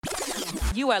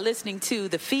You are listening to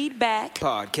the Feedback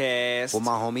Podcast with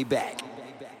my homie Back.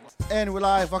 And we're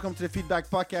live. Welcome to the Feedback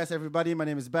Podcast, everybody. My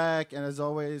name is Back, and as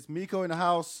always, Miko in the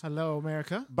house. Hello,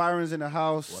 America. Byron's in the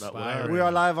house. What up, Byron? We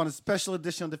are live on a special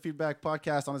edition of the Feedback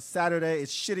Podcast on a Saturday.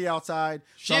 It's shitty outside.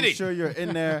 So I'm sure you're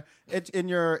in there, in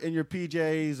your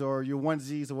PJs or your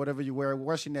onesies or whatever you wear,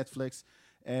 watching Netflix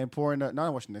and pouring.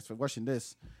 Not watching Netflix, watching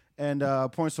this and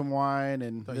pouring some wine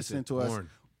and listening to us.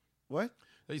 What?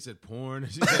 You said porn.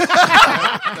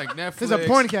 Like Netflix. There's a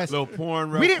porn cast. Little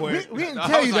porn real We quick. didn't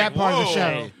tell you that part of the whoa.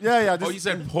 show. Yeah. You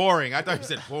said pouring. I thought you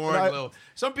said porn. Right.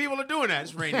 Some people are doing that.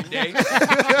 It's a rainy day.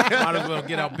 Might as well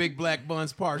get out Big Black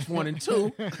Buns Parts 1 and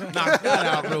 2. Knock that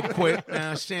out real quick.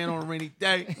 Now, Shan on a rainy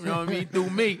day. You know what I mean? Do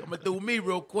me. I'm going to do me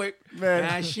real quick. Man.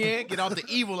 Now, Shan, get out the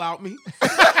evil out me.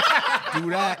 Do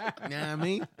that. You know what I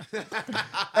mean?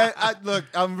 Look,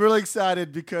 I'm really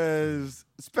excited because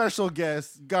special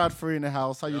guest Godfrey in the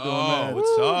house. How you doing, man?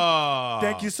 What's up?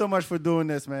 Thank you so much for doing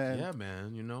this, man. Yeah,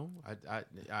 man. You know,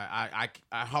 I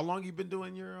how long you been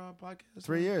doing your podcast?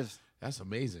 3 years. That's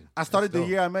amazing. I started That's the dope.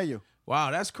 year I met you.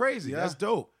 Wow, that's crazy. Yeah. That's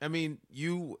dope. I mean,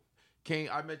 you came.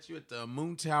 I met you at the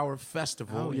Moon Tower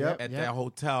Festival Oh, yep. at that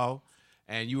hotel,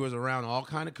 and you was around all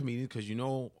kind of comedians because you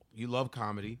know you love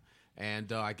comedy.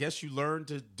 And I guess you learned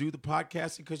to do the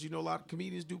podcasting because you know a lot of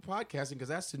comedians do podcasting because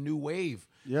that's the new wave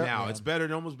now. Yeah. It's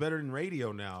better, almost better than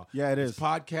radio now. Yeah, it is.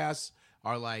 Podcasts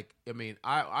are like, I mean,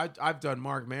 I've done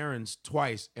Mark Maron's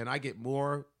twice, and I get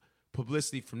more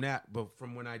publicity from that, but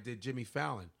from when I did Jimmy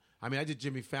Fallon. I mean, I did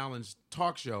Jimmy Fallon's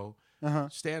talk show,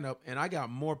 stand up, and I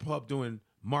got more pub doing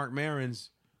Mark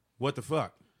Maron's What the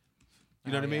Fuck.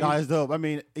 You know what I mean? No, it's dope. I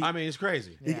mean, It's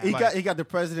crazy. he got the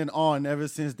president on ever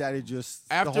since Daddy just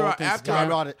After the whole thing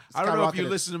skyrocketed. I don't know if you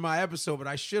listened to my episode, but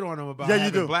I shit on him about Yeah, you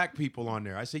having do. black people on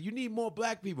there. I said, you need more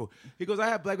black people. He goes, I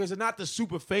have black people. I said, not the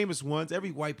super famous ones. Every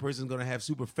white person's going to have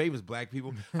super famous black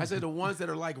people. I said, the ones that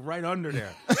are like right under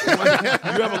there. You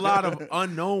have a lot of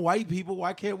unknown white people.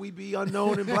 Why can't we be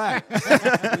unknown and black?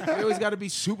 We always got to be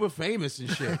super famous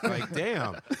and shit. Like,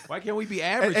 damn. Why can't we be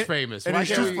average famous? And Why it's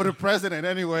can't just we... for the president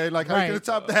anyway. Like, how you Right.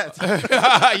 gonna top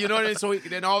that? You know what I mean? So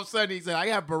then all of a sudden he said, I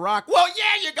have Barack. Well,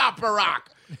 yeah, you got Barack.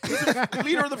 He's the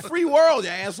leader of the free world, you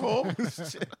asshole.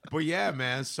 But yeah,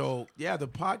 man. So yeah, the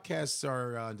podcasts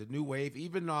are the new wave.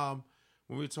 Even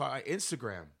when we talk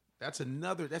Instagram, that's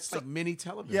like mini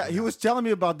television. Yeah, he was telling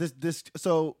me about this.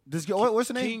 So this what's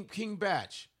the name? King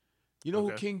Batch. You know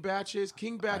who King Batch is?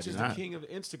 King Batch is the king of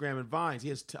Instagram and Vines. He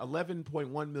has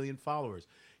 11.1 million followers.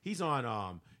 He's on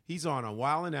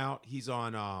Wildin' Out. He's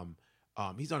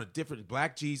on a different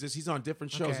Black Jesus. He's on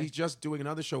different shows. Okay. He's just doing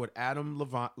another show with Adam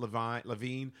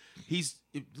Levine.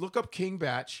 Look up King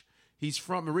Batch. He's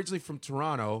originally from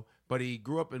Toronto, but he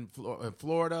grew up in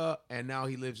Florida, and now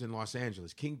he lives in Los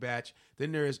Angeles. King Batch.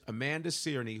 Then there's Amanda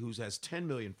Cerny, who has 10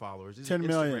 million followers. These are 10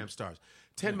 million. Instagram stars.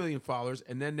 10 million followers.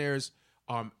 And then there's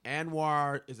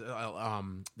Anwar,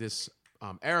 this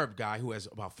Arab guy who has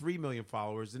about 3 million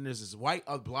followers. Then there's this white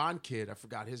blonde kid. I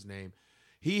forgot his name.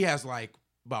 He has like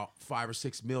about 5 or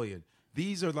 6 million.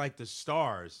 These are like the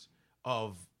stars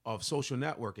of social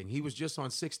networking. He was just on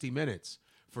 60 Minutes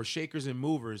for Shakers and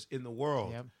Movers in the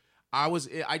world. Yep.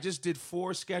 I just did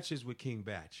 4 sketches with King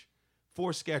Batch.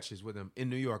 4 sketches with him in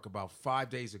New York about 5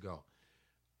 days ago.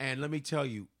 And let me tell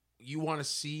you, you want to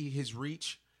see his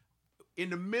reach? In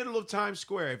the middle of Times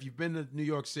Square, if you've been to New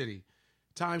York City,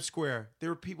 Times Square, there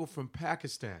were people from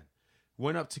Pakistan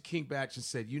went up to King Batch and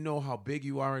said, you know how big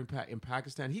you are in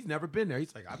Pakistan? He's never been there.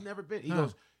 He's like, I've never been. He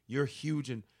goes, you're huge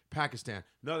in Pakistan.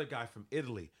 Another guy from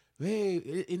Italy. Hey,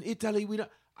 in Italy, we don't.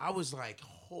 I was like,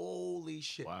 holy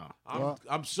shit. Wow.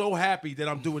 I'm so happy that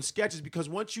I'm doing sketches because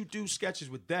once you do sketches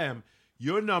with them,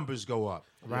 your numbers go up.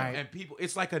 Right. And people,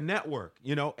 it's like a network,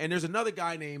 you know? And there's another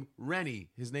guy named Rennie.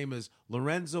 His name is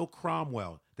Lorenzo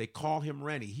Cromwell. They call him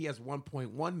Rennie. He has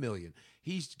 1.1 million.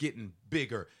 He's getting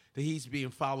bigger. He's being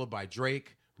followed by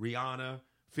Drake, Rihanna,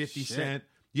 50 Cent.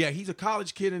 Yeah, he's a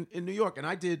college kid in New York. And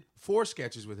I did 4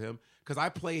 sketches with him because I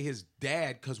play his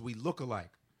dad because we look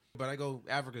alike. But I go,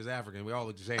 Africa's African. We all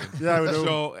look the same. Yeah, we do.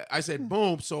 So I said,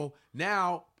 boom. So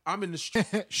now I'm in the street.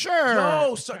 Sure.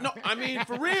 No, I mean,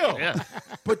 for real. Yeah.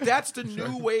 But that's the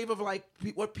new wave of like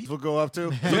what people. We'll go up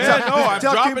to. Yeah, no, I'm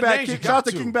Tell dropping King Batch. names. You Shout got out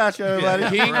to King Batch, everybody.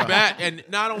 Yeah, King Bat. And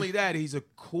not only that, he's a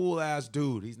cool ass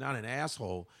dude. He's not an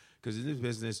asshole. Because in this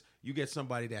business, you get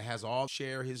somebody that has all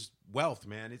share his wealth,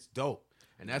 man. It's dope.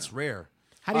 And that's rare.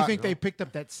 How do you think they picked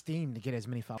up that steam to get as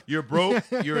many followers? You're broke.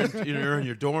 You're in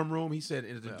your dorm room. He said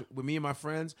with me and my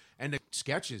friends, and the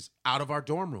sketches out of our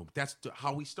dorm room. That's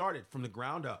how we started from the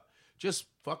ground up. Just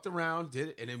fucked around, did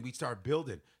it, and then we started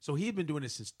building. So he had been doing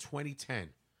this since 2010.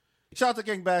 Shout out to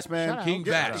King Bash, man. King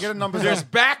Bash. Get a number. There's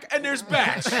back and there's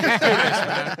bash.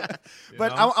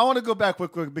 But I want to go back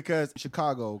quick because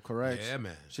Chicago, correct? Yeah,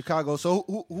 man. Chicago. So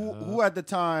who at the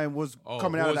time was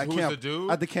coming out of that camp? The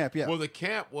dude? At the camp, yeah. Well, the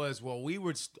camp was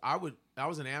I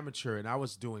was an amateur and I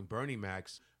was doing Bernie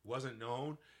Mac's. Wasn't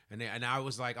known. And I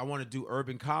was like, I want to do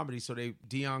urban comedy. So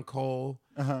Deion Cole,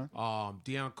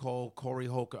 Corey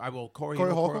Holcomb. Corey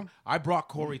Holcomb? I brought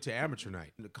Corey to amateur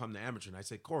night to come to amateur night. I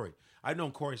said, Corey, I've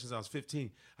known Corey since I was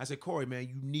 15. I said, Corey, man,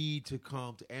 you need to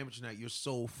come to amateur night. You're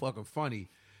so fucking funny.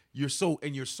 You're so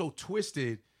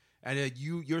twisted. And if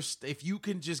you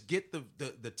can just get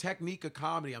the technique of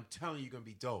comedy, I'm telling you, you're gonna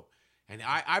be dope. And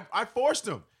I forced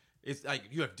him. It's like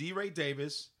you have D. Ray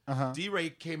Davis.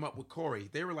 D-Ray came up with Corey.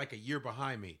 They were like a year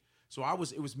behind me. So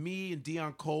it was me and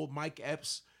Deion Cole, Mike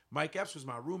Epps. Mike Epps was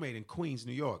my roommate in Queens,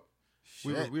 New York.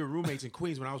 We were roommates in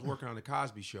Queens when I was working on the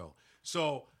Cosby Show.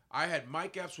 So I had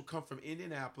Mike Epps would come from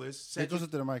Indianapolis.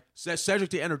 Cedric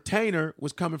the Entertainer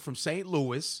was coming from St.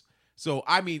 Louis. So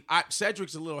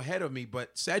Cedric's a little ahead of me,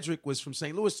 but Cedric was from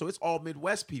St. Louis, so it's all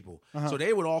Midwest people. So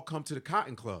they would all come to the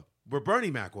Cotton Club, where Bernie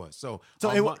Mac was.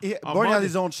 Bernie had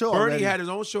his own show. Bernie had his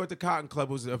own show at the Cotton Club.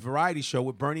 It was a variety show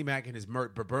with Bernie Mac and his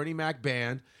Bernie Mac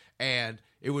band, and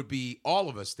it would be all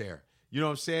of us there. You know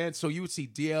what I'm saying? So you would see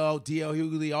DL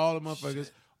Hughley, all the motherfuckers.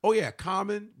 Shit. Oh, yeah,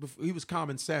 Common. He was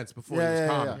Common Sense before he was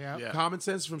Common. Yeah. Common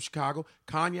Sense from Chicago.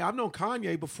 Kanye. I've known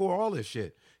Kanye before all this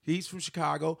shit. He's from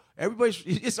Chicago.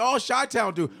 It's all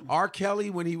Chi-Town, dude. R. Kelly,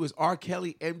 when he was R.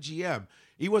 Kelly MGM,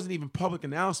 he wasn't even public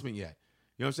announcement yet.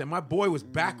 You know what I'm saying? My boy was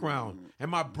background. And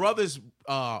my brother's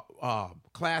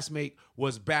classmate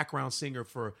was background singer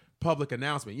for Public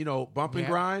Announcement. You know, Bump and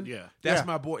Grind? Yeah. That's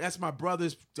my boy. That's my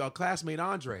brother's classmate,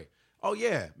 Andre. Oh,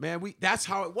 yeah, man. That's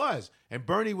how it was. And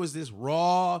Bernie was this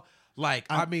raw... I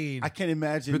can't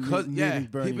imagine because meeting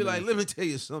Bernie. He'd be like, "Let me tell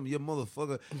you something, you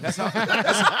motherfucker." That's how.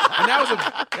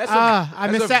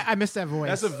 I miss that voice.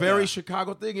 That's a very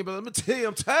Chicago thing. He'd be like, "Let me tell you,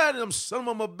 I'm tired of them son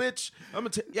of a bitch."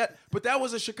 But that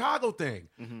was a Chicago thing.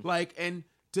 And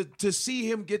to see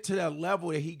him get to that level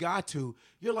that he got to,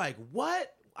 you're like,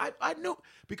 "What?" I knew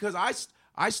because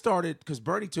I started because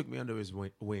Bernie took me under his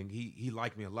wing. He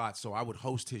liked me a lot, so I would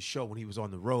host his show when he was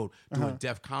on the road doing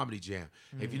Def Comedy Jam.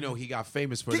 If you know, he got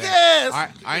famous for that. Yes!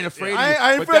 I ain't afraid of you.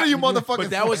 I ain't afraid of you, motherfucker. But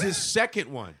that was his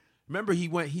second one. Remember, he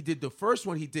did the first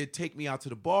one. He did Take Me Out to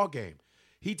the Ball Game.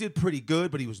 He did pretty good,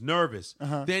 but he was nervous.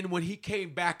 Then when he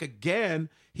came back again,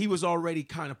 he was already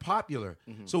kind of popular.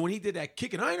 So when he did that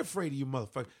Kicking, I ain't afraid of you,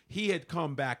 motherfucker. He had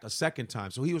come back a second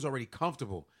time, so he was already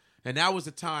comfortable. And that was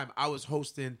the time I was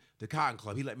hosting the Cotton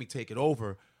Club. He let me take it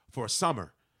over for a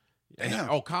summer.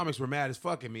 And, comics were mad as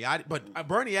fuck at me. But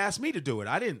Bernie asked me to do it.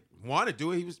 I didn't want to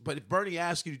do it. But if Bernie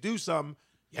asked you to do something,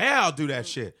 I'll do that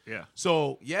shit. Yeah.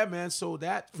 So yeah, man. So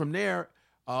that from there,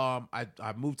 I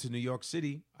moved to New York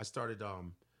City. I started,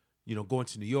 going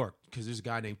to New York because there's a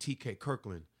guy named T.K.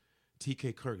 Kirkland.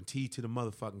 T.K. Kirkland, T to the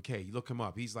motherfucking K. You look him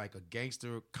up. He's like a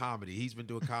gangster comedy. He's been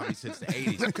doing comedy since the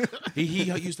 80s. He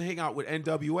used to hang out with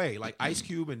NWA, like Ice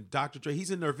Cube and Dr. Dre. He's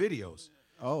in their videos.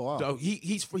 Oh, wow. So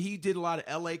he did a lot of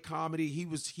L.A. comedy. He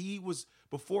was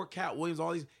before Cat Williams,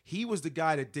 all these. He was the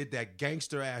guy that did that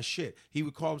gangster ass shit. He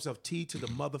would call himself T to the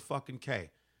motherfucking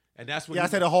K. And that's what I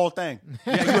say the whole thing.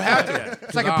 Yeah, you have to.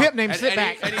 It's like a pimp named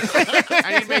Slipback.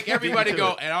 And he make everybody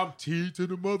go, and I'm T to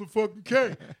the motherfucking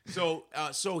K.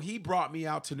 So he brought me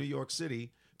out to New York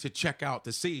City to check out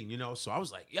the scene, So I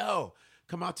was like, yo,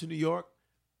 come out to New York.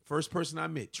 First person I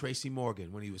met, Tracy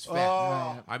Morgan, when he was fat.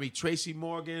 Oh. I meet Tracy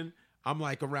Morgan. I'm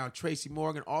like around Tracy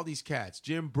Morgan, all these cats.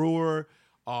 Jim Brewer,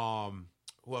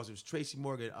 who else? It was Tracy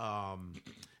Morgan.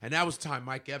 And that was the time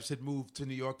Mike Epps had moved to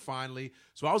New York finally.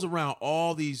 So I was around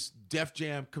all these Def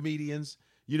Jam comedians,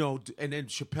 and then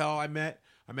Chappelle I met.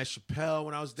 I met Chappelle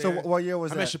when I was there. So what year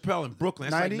was that? I met Chappelle in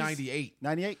Brooklyn. That's 90s? like 98.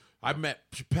 98? I met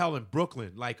Chappelle in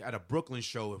Brooklyn, like at a Brooklyn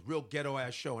show, a real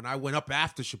ghetto-ass show. And I went up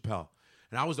after Chappelle.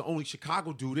 And I was the only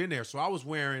Chicago dude in there. So I was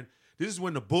wearing, this is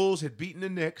when the Bulls had beaten the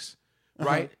Knicks,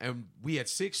 right? And we had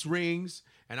 6 rings.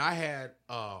 And I had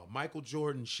Michael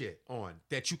Jordan shit on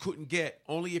that you couldn't get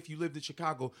only if you lived in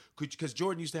Chicago, because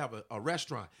Jordan used to have a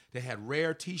restaurant that had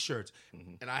rare T-shirts.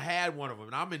 And I had one of them.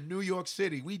 And I'm in New York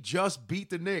City. We just beat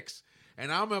the Knicks.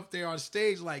 And I'm up there on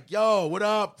stage like, yo, what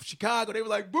up, Chicago? They were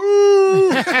like,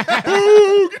 boo,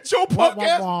 boo, get your punk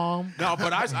ass. No,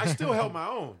 but I still held my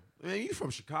own. Man, you from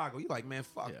Chicago. You like, man,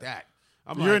 fuck that.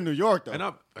 You're in New York, though. And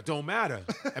it don't matter.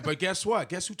 But guess what?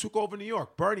 Guess who took over New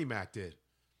York? Bernie Mac did.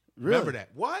 Really? Remember that?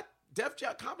 What? Def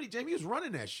Jam Comedy Jam, he was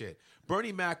running that shit.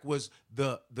 Bernie Mac was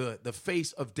the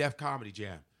face of Def Comedy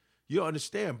Jam. You don't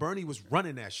understand. Bernie was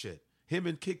running that shit. Him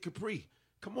and Kid Capri.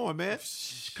 Come on, man.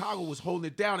 Chicago was holding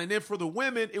it down. And then for the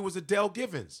women, it was Adele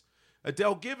Givens.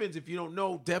 Adele Givens, if you don't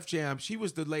know Def Jam, she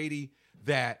was the lady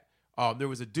that there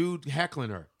was a dude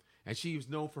heckling her. And she was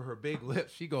known for her big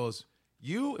lips. She goes,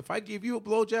 if I give you a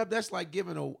blowjob, that's like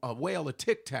giving a whale a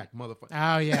Tic Tac, motherfucker.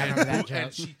 Oh, yeah, I remember that joke.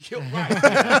 And she killed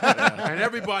And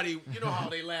everybody, you know how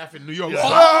they laugh in New York.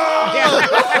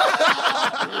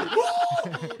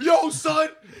 Yo, son.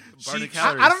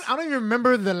 I don't even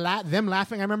remember them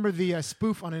laughing. I remember the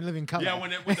spoof on In Living Color. Yeah, when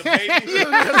the baby.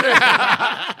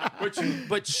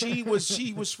 but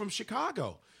she was from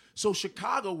Chicago. So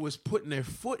Chicago was putting their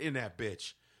foot in that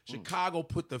bitch. Chicago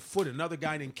put the foot. Another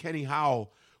guy named Kenny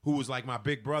Howell, who was like my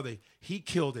big brother, he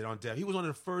killed it on Def. He was one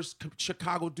of the first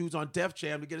Chicago dudes on Def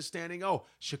Jam to get a standing O.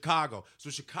 Chicago. So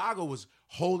Chicago was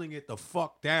holding it the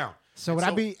fuck down. So would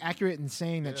I be accurate in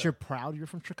saying that you're proud you're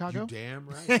from Chicago? You damn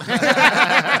right. You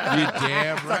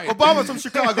damn right. Obama's from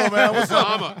Chicago, man. What's up?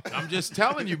 Obama. I'm just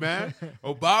telling you, man.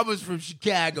 Obama's from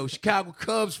Chicago. Chicago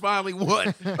Cubs finally won.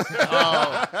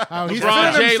 He's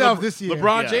feeling himself this year.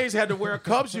 LeBron James had to wear a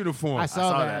Cubs uniform. I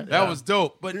saw that. That was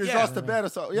dope. But He lost the bet or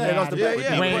so. Yeah, he lost the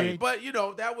bet. But you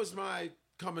know, that was my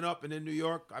coming up. And in New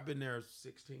York, I've been there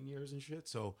 16 years and shit.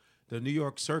 So the New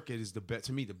York circuit is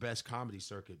to me, the best comedy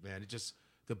circuit, man. It just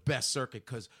the best circuit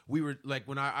because we were like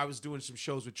when I was doing some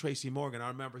shows with Tracy Morgan. I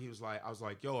remember I was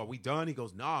like, yo, are we done? He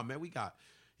goes, nah, man,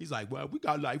 he's like, well, we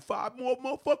got like 5 more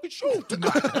motherfucking shows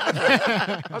tonight.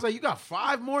 I was like, you got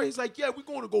 5 more? He's like, yeah, we're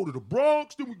going to go to the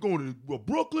Bronx, then we're going to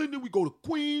Brooklyn, then we go to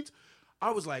Queens.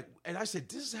 I was like, and I said,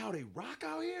 this is how they rock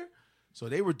out here? So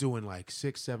they were doing like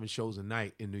 6-7 shows a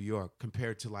night in New York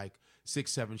compared to like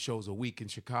 6-7 shows a week in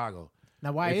Chicago.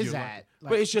 Now, why is that?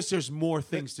 But it's just there's more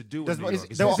things to do in New York.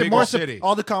 It's a bigger city.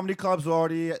 All the comedy clubs are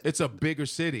already... It's a bigger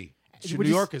city. New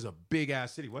York is a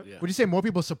big-ass city. What? Yeah. Would you say more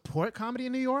people support comedy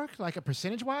in New York, like a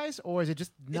percentage-wise, or is it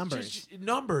just numbers? It's just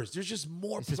numbers. There's just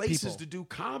more places to do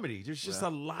comedy. There's just a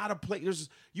lot of places.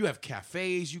 You have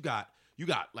cafes. You got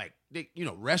like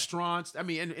restaurants. I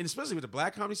mean, and especially with the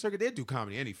black comedy circuit, they do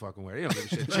comedy any fucking way. They don't give a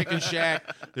shit. Chicken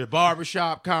Shack, their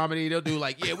barbershop comedy. They'll do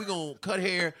like, yeah, we gonna cut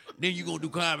hair, then you gonna do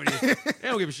comedy. They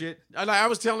don't give a shit. I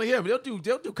was telling him, they'll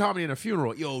do comedy in a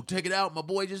funeral. Yo, take it out. My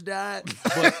boy just died,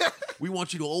 but we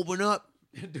want you to open up.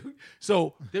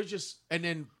 So there's just, and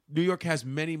then New York has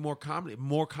more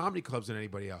comedy clubs than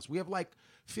anybody else. We have like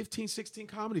 15, 16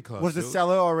 comedy clubs. Was the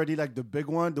Cellar already like the big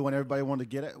one, the one everybody wanted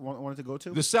to go to?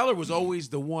 The Cellar was always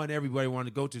the one everybody wanted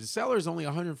to go to. The Cellar is only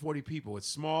 140 people. It's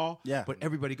small, but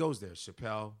everybody goes there.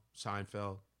 Chappelle,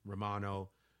 Seinfeld, Romano.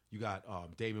 You got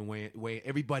Damon Wayans.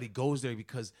 Everybody goes there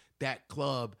because that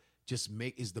club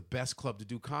is the best club to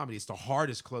do comedy. It's the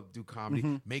hardest club to do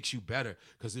comedy. Makes you better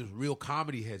because there's real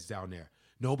comedy heads down there.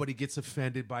 Nobody gets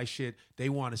offended by shit. They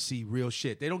want to see real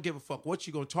shit. They don't give a fuck what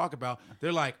you're going to talk about.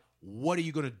 They're like, what are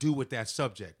you going to do with that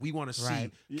subject? We want to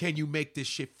see, can you make this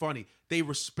shit funny? They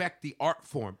respect the art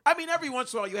form. I mean, every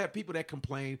once in a while you have people that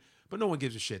complain, but no one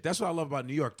gives a shit. That's what I love about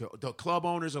New York. The club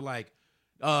owners are like,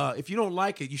 if you don't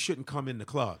like it, you shouldn't come in the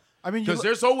club. I mean, because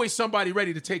there's always somebody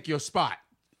ready to take your spot.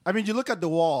 I mean, you look at the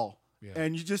wall. Yeah.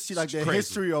 And you just see like the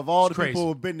history of all the people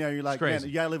who've been there. You're like, man,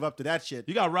 you gotta live up to that shit.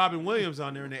 You got Robin Williams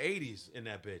on there in the 80s in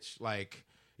that bitch. Like,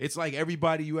 it's like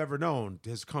everybody you ever known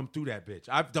has come through that bitch.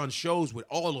 I've done shows with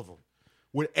all of them,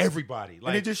 with everybody. Like,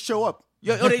 and they just show up.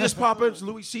 Yeah, they just pop up.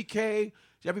 Louis C.K.,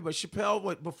 everybody.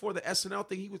 Chappelle, before the SNL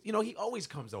thing, he always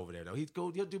comes over there though.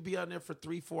 He'll be on there for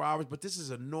 3-4 hours. But this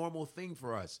is a normal thing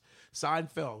for us.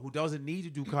 Seinfeld, who doesn't need to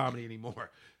do comedy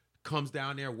anymore, comes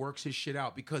down there, works his shit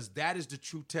out because that is the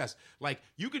true test. Like,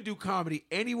 you can do comedy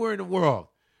anywhere in the world,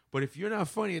 but if you're not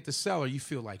funny at the Cellar, you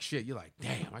feel like shit. You're like,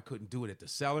 damn, I couldn't do it at the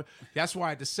Cellar. That's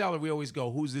why at the Cellar, we always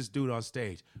go, who's this dude on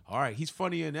stage? All right, he's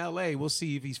funny in L.A. We'll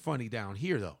see if he's funny down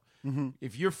here, though.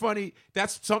 If you're funny,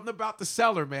 that's something about the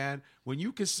Cellar, man. When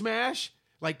you can smash,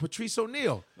 like Patrice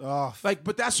O'Neal.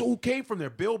 But that's who came from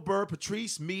there. Bill Burr,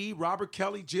 Patrice, me, Robert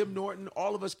Kelly, Jim Norton,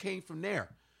 all of us came from there.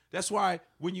 That's why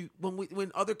when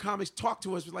other comics talk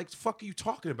to us, we're like, the fuck are you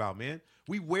talking about, man?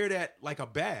 We wear that like a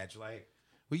badge. Like,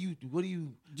 what do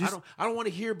you I don't want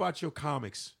to hear about your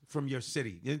comics from your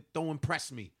city. It don't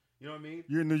impress me. You know what I mean?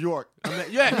 You're in New York.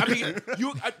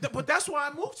 But that's why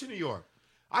I moved to New York.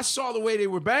 I saw the way they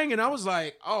were banging. I was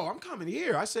like, oh, I'm coming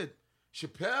here. I said,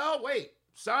 Chappelle,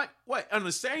 on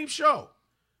the same show.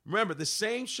 Remember, the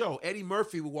same show. Eddie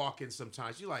Murphy would walk in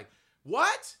sometimes. You're like,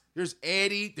 what? There's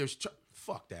Eddie,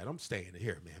 fuck that. I'm staying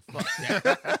here, man. Fuck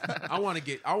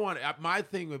that. My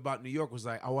thing about New York was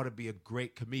like, I want to be a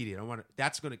great comedian.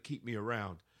 That's going to keep me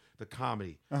around the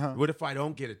comedy. What if I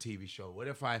don't get a TV show? What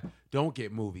if I don't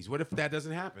get movies? What if that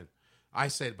doesn't happen? I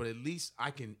said, but at least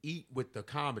I can eat with the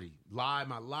comedy. My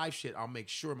live shit, I'll make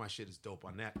sure my shit is dope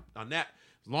on that.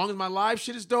 As long as my live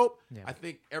shit is dope, I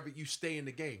think you stay in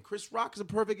the game. Chris Rock is a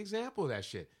perfect example of that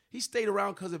shit. He stayed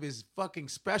around because of his fucking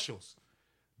specials.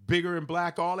 Bigger and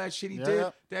Black, all that shit he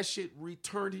did. That shit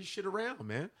returned his shit around,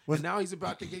 man. And now he's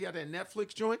about to get out that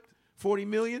Netflix joint, 40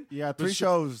 million. Yeah, 3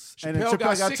 shows. Chappelle, and then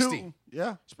Chappelle got 60. 2.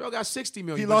 Yeah. Chappelle got 60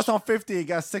 million. He lost on 50, he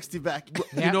got 60 back.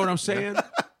 You know what I'm saying?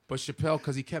 But Chappelle,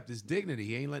 because he kept his dignity,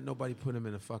 he ain't letting nobody put him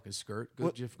in a fucking skirt.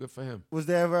 Good for him. Was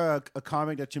there ever a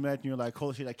comic that you met and you're like,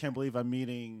 holy shit, I can't believe I'm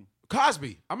meeting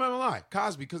Cosby? I'm not gonna lie.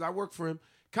 Cosby, because I work for him.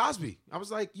 Cosby. I was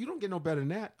like, you don't get no better than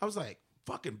that. I was like,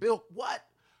 fucking Bill, what?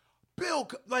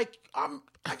 Bill, like,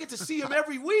 I get to see him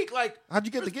every week. Like, how'd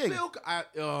you get the gig?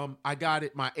 Bill, I got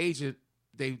it. My agent,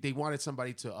 they wanted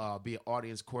somebody to be an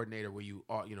audience coordinator where you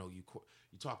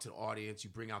talk to the audience, you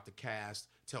bring out the cast,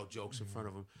 tell jokes in front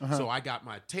of them. So I got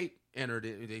my tape entered.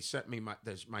 They sent me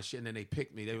my shit, and then they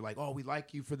picked me. They were like, "Oh, we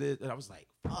like you for this," and I was like,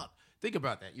 "Fuck!" Think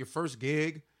about that. Your first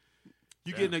gig,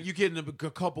 you getting a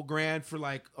couple grand for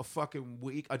like a fucking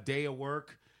week, a day of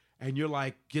work. And you're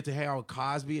like, get to hang out with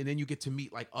Cosby, and then you get to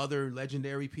meet like other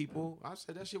legendary people. I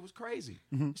said that shit was crazy.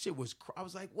 That shit was. I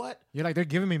was like, what? You're like, they're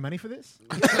giving me money for this? You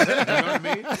know what I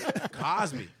mean?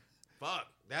 Cosby, fuck.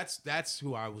 That's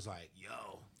who I was like,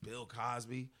 yo, Bill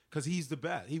Cosby, because he's the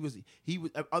best. He was.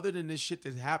 Other than this shit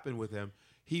that happened with him,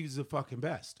 he was the fucking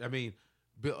best. I mean,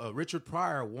 Richard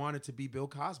Pryor wanted to be Bill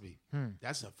Cosby.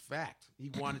 That's a fact. He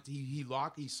wanted.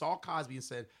 He saw Cosby and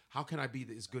said, how can I be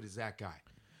as good as that guy?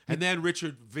 And then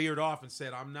Richard veered off and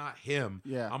said, I'm not him.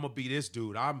 Yeah. I'm going to be this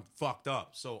dude. I'm fucked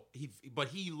up. So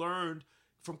he learned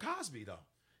from Cosby, though.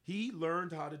 He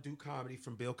learned how to do comedy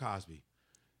from Bill Cosby.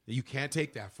 You can't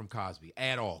take that from Cosby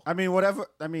at all. I mean, whatever.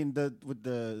 I mean, with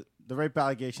the rape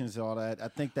allegations and all that, I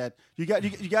think that you got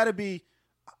to be.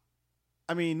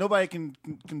 I mean, nobody can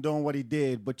condone what he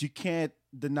did, but you can't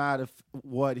deny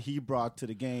what he brought to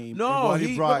the game. No,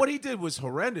 but what he did was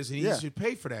horrendous, and he should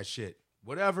pay for that shit.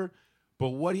 Whatever. But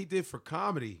what he did for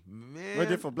comedy, man. What he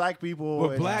did for black people.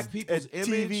 For black people's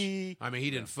image. TV. I mean,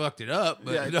 he didn't fucked it up,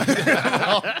 but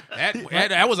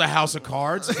that was a house of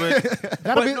cards. But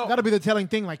that'll be the telling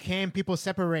thing. Like, can people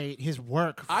separate his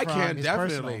work from I can, his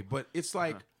definitely. personal? But it's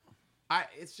like,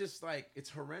 it's just like,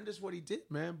 it's horrendous what he did,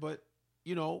 man. But,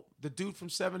 you know, the dude from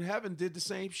Seven Heaven did the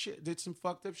same shit, did some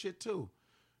fucked up shit too.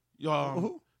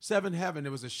 Seven Heaven,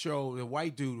 there was a show, the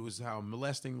white dude was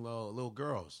molesting little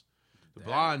girls. The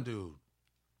blonde dude.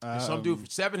 Some dude from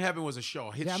Seven Heaven was a show,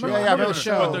 a hit show. I remember the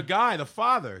show. But the guy, the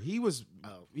father, he was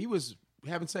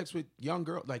having sex with young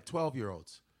girls, like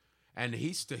 12-year-olds. And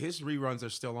his reruns are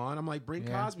still on. I'm like, bring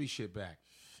Cosby shit back.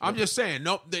 I'm just saying,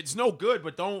 no, it's no good,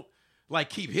 but don't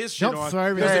like keep his shit on.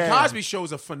 Because the Cosby Show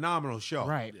is a phenomenal show.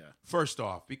 Right. Yeah. First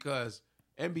off, because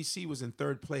NBC was in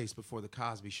third place before the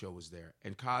Cosby Show was there.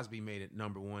 And Cosby made it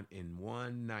number one in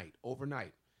one night,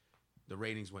 overnight. The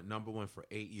ratings went number one for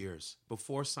 8 years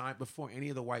before any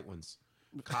of the white ones.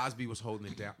 Cosby was holding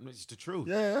it down. It's the truth.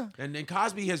 Yeah. And then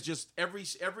Cosby has just every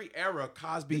era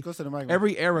Cosby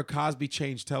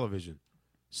changed television.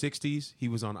 60s, he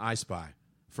was on I Spy,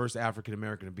 first African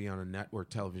American to be on a network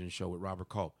television show with Robert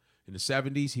Culp. In the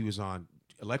 70s, he was on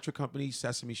Electric Company,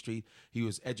 Sesame Street. He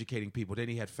was educating people. Then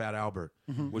he had Fat Albert,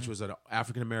 which was an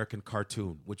African American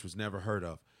cartoon, which was never heard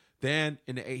of. Then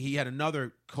he had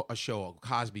another show, a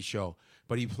Cosby Show,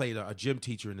 but he played a gym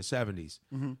teacher in the 70s.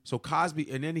 So Cosby,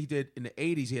 and then he did in the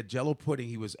 80s, he had Jell-O pudding.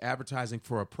 He was advertising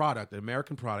for a product, an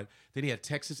American product. Then he had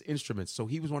Texas Instruments. So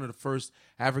he was one of the first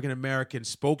African-American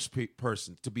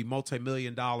spokespersons to be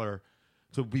multi-million dollar,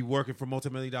 to be working for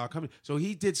multi-million-dollar company. So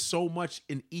he did so much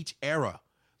in each era,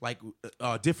 like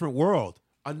a different world.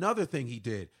 Another thing he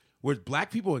did with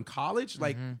black people in college,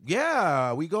 like,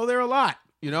 yeah, we go there a lot,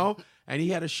 you know? And he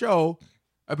had a show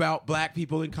about black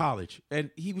people in college. And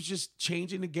he was just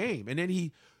changing the game. And then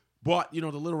he bought, the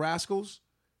Little Rascals.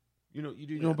 You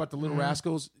know about the Little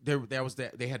Rascals?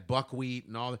 They had buckwheat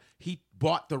and all that. He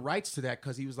bought the rights to that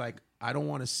because he was like, I don't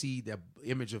want to see the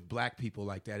image of black people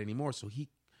like that anymore. So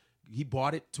he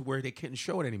bought it to where they couldn't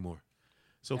show it anymore.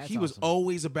 So he was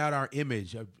always about our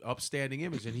image, upstanding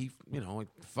image. And he,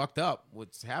 fucked up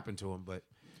what's happened to him. But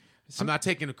I'm not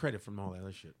taking the credit from all that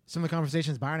other shit. Some of the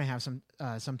conversations Byron and I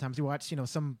have sometimes we watch,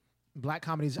 some black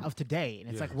comedies of today, and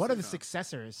it's like, what are the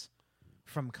successors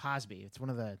from Cosby? It's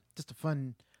just a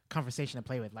fun conversation to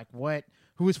play with. Like,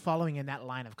 who is following in that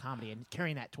line of comedy and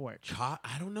carrying that torch? I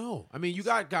don't know. I mean, you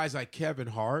got guys like Kevin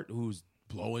Hart who's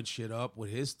blowing shit up with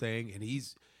his thing, and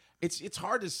it's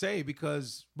hard to say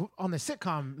because on the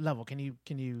sitcom level, can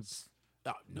you?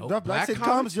 No The black sitcoms,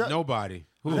 comics? yeah. Nobody.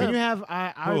 Who? Then you have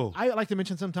Who? I like to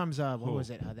mention sometimes what was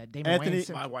it that Damon Anthony-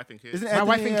 Wayans. My Wife and Kids. Isn't My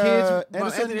Wife and Kids.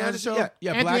 Anderson Anthony has a Anderson, show?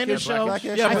 yeah, Anthony Blackish. Anderson show.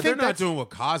 Blackish. Yeah, I but they're think not that's- doing what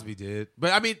Cosby did.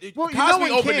 But I mean, Well, Cosby no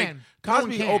one opened can. No one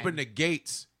Cosby can. opened the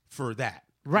gates for that.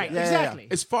 Right, Yeah, exactly.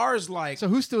 As far as like, So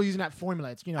who's still using that formula?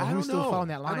 It's, I who's don't still know. following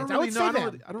that line? I don't I would really say know.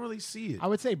 that. I don't really see it. I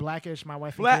would say Blackish, My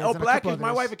Wife and Black, Kids. oh, and a couple Blackish. My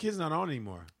others. Wife and Kids not on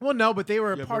anymore. Well, no, but they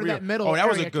were Yeah, part for of that real. middle. Oh, that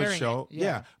was a area good carrying show. it.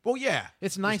 Yeah. Well, yeah.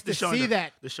 It's nice to They're showing see the-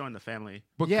 that. They're showing the family.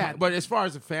 But Yeah. but as far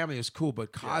as the family, it's cool.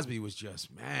 But Cosby was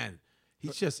just, man,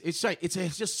 he's just, it's like, it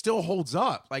just still holds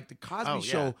up. Like the Cosby Oh, yeah.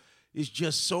 Show is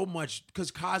just so much,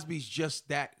 because Cosby's just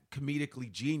that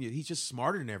comedically genius. He's just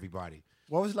smarter than everybody.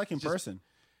 What was it like in person?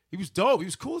 He was dope. He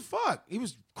was cool as fuck. He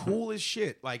was cool as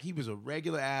shit. Like, he was a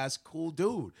regular ass cool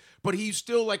dude. But he's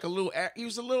still like a little, he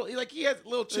was a little, like, he had a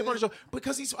little chip on his shoulder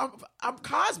because I'm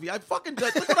Cosby. I fucking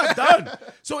done, look what I've done.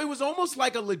 So it was almost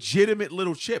like a legitimate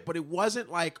little chip, but it wasn't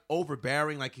like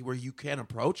overbearing, like where you can't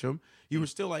approach him. You were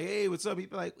still like, hey, what's up? He'd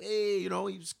be like, hey,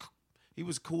 he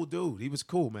was a cool dude. He was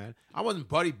cool, man. I wasn't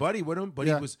buddy with him, but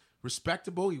Yeah. he was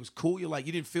respectable. He was cool. You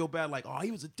didn't feel bad like, oh,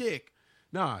 he was a dick.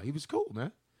 Nah, he was cool,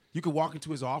 man. You could walk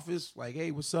into his office like,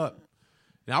 hey, what's up?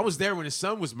 And I was there when his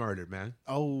son was murdered, man.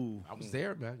 Oh, I was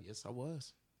there, man. Yes, I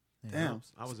was. damn.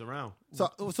 I was around.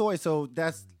 So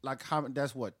that's like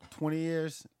that's what 20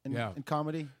 years in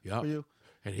comedy Yeah. for you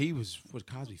And he was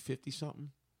Cosby 50 something?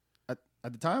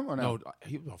 at the time or no? No,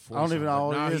 he was about 40. I don't even know how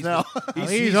old he is now.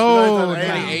 He's old like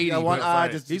now. 80. Got one but- eye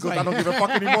just He's goes, like- I don't give a fuck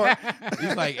anymore.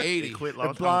 He's like 80. Quit long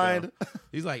time Blind. ago.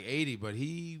 He's like 80, but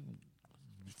he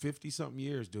 50 something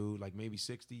years, dude. Like maybe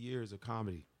 60 years of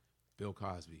comedy. Bill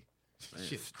Cosby.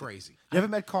 Shit's crazy. You ever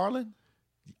met Carlin?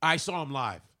 I saw him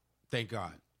live. Thank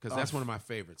God. Because that's one of my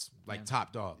favorites. Like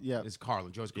top dog. Yeah. It's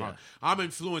Carlin. George Carlin. I'm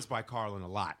influenced by Carlin a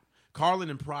lot. Carlin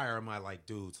and Pryor are my like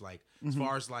dudes. Like as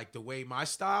far as like the way my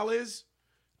style is,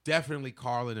 definitely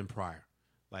Carlin and Pryor.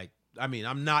 Like, I mean,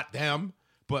 I'm not them,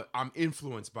 but I'm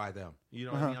influenced by them. You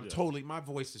know what I mean? I'm totally, my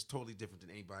voice is totally different than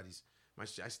anybody's.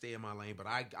 I stay in my lane, but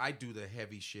I do the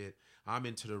heavy shit. I'm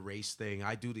into the race thing.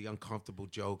 I do the uncomfortable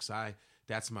jokes.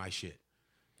 That's my shit.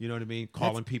 You know what I mean?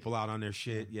 Calling people out on their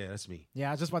shit. Yeah, that's me. Yeah,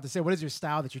 I was just about to say, what is your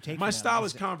style that you take? My from them? style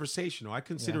is conversational. I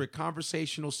consider it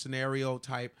conversational scenario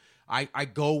type. I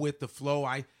go with the flow.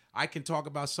 I can talk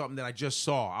about something that I just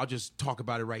saw. I'll just talk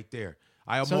about it right there.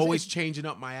 I'm So always changing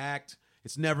up my act.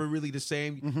 It's never really the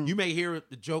same. You may hear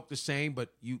the joke the same, but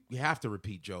you have to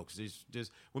repeat jokes.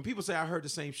 There's when people say I heard the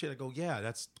same shit, I go, yeah,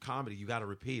 that's comedy. You got to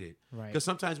repeat it. Right. Because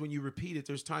sometimes when you repeat it,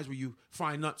 there's times where you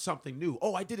find out something new.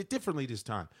 Oh, I did it differently this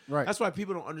time. Right. That's why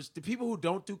people don't understand. The people who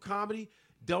don't do comedy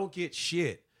don't get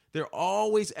shit. They're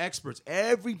always experts.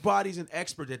 Everybody's an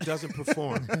expert that doesn't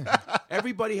perform.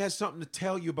 Everybody has something to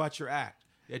tell you about your act.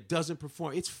 It doesn't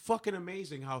perform. It's fucking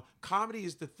amazing how comedy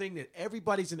is the thing that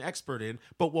everybody's an expert in,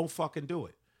 but won't fucking do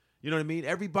it. You know what I mean?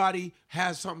 Everybody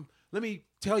has something. Let me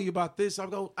tell you about this. I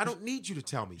don't need you to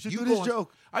tell me. should You do go this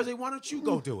joke. I say, why don't you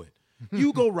go do it?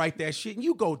 You go write that shit and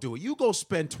you go do it. You go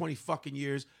spend 20 fucking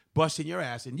years busting your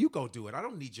ass and you go do it. I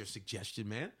don't need your suggestion,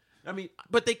 man. I mean,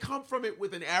 but they come from it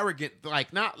with an arrogant,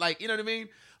 like, not like, you know what I mean?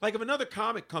 Like if another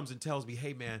comic comes and tells me,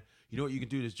 hey, man, you know what, you can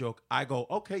do this joke. I go,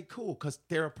 okay, cool, because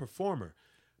they're a performer.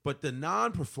 But the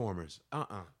non-performers,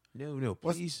 no,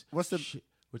 please. What's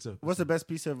the best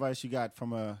piece of advice you got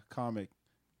from a comic?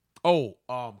 Oh,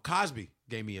 Cosby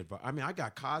gave me advice. I mean, I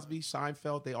got Cosby,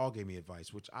 Seinfeld. They all gave me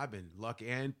advice, which I've been lucky,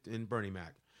 and Bernie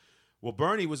Mac. Well,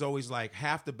 Bernie was always like,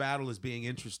 half the battle is being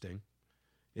interesting.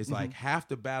 It's like half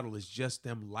the battle is just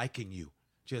them liking you.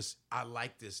 Just, I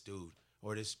like this dude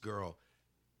or this girl.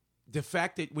 The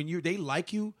fact that when they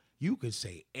like you, you can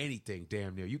say anything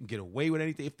damn near. You can get away with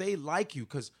anything. If they like you,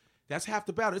 because that's half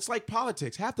the battle. It's like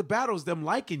politics. Half the battle is them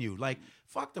liking you. Like,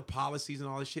 fuck the policies and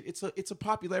all this shit. It's a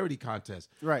popularity contest.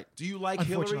 Right. Do you like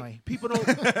Hillary? Unfortunately.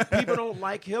 People don't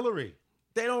like Hillary.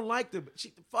 They don't like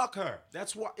fuck her.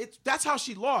 That's why that's how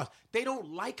she lost. They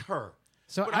don't like her.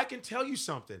 So but I can tell you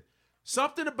something.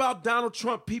 Something about Donald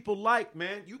Trump people like,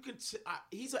 man. You can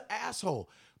he's an asshole.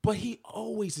 But he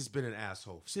always has been an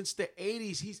asshole. Since the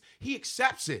 80s, he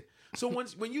accepts it. So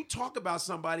when you talk about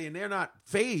somebody and they're not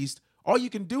fazed, all you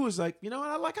can do is like, you know what,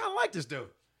 I kind of like this dude.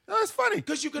 No, it's funny.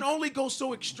 Because you can only go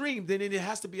so extreme, then it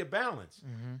has to be a balance.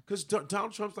 Because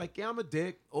Donald Trump's like, yeah, I'm a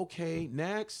dick. Okay,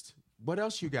 next. What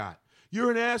else you got?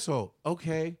 You're an asshole.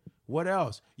 Okay, what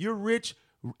else? You're rich,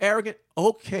 arrogant.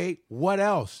 Okay, what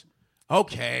else?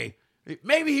 Okay.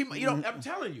 Maybe he, I'm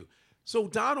telling you. So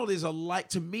Donald is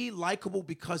to me, likable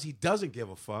because he doesn't give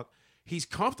a fuck. He's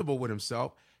comfortable with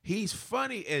himself. He's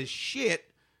funny as shit.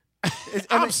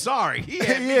 I'm sorry. He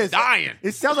had me dying.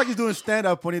 It sounds like he's doing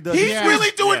stand-up when he does. He's really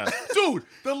doing, dude.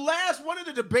 The last one of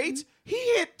the debates,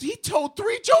 he told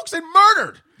 3 jokes and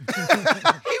murdered. He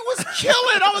was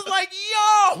killing. I was like,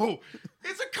 yo,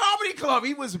 it's a comedy club.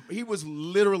 He was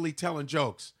literally telling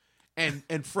jokes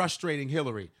and frustrating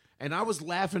Hillary, and I was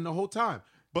laughing the whole time.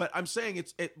 But I'm saying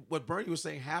what Bernie was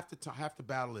saying. Half the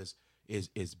battle is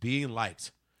being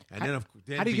liked. And then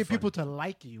how do you get people to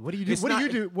like you? What do you do? What do you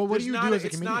do? Well, what do you do as a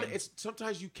comedian?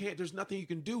 Sometimes you can't. There's nothing you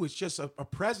can do. It's just a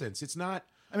presence. It's not.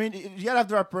 I mean, you gotta have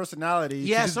the right personality.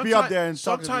 Yeah, to just be up there and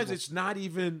talk to sometimes people. it's not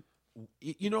even.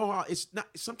 You know how it's not.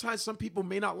 Sometimes some people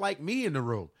may not like me in the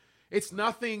room. It's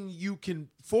nothing you can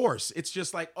force. It's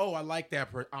just like, oh, I like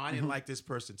that person. Oh, I didn't like this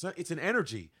person. So it's an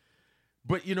energy.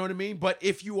 But you know what I mean. But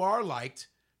if you are liked,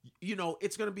 you know,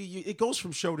 it's going to be, it goes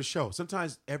from show to show.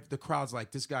 Sometimes the crowd's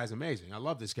like, this guy's amazing. I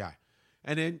love this guy.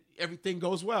 And then everything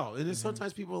goes well. And then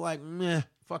sometimes people are like, meh,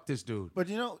 fuck this dude. But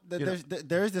you know,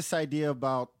 there is this idea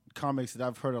about comics that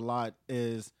I've heard a lot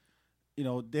is, you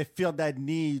know, they feel that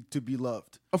need to be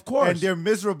loved. Of course. And they're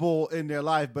miserable in their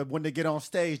life, but when they get on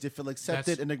stage, they feel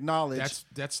accepted and acknowledged.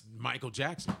 That's Michael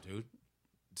Jackson, dude.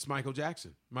 It's Michael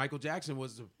Jackson. Michael Jackson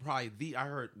was probably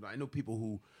I know people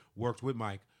who worked with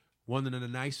Mike. One of the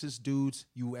nicest dudes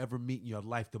you ever meet in your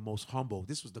life, the most humble.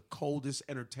 This was the coldest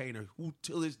entertainer who,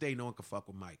 till this day, no one can fuck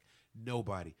with Mike.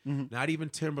 Nobody. Not even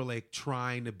Timberlake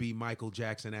trying to be Michael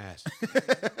Jackson ass.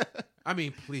 I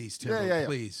mean, please, Timberlake,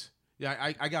 please.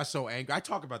 Yeah, I got so angry. I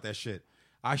talk about that shit.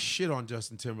 I shit on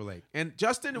Justin Timberlake. And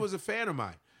Justin was a fan of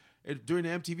mine during the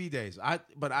MTV days.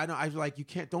 But I was like,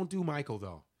 don't do Michael,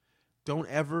 though. Don't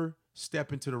ever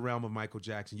step into the realm of Michael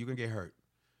Jackson. You're going to get hurt.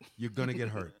 You're going to get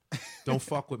hurt. Don't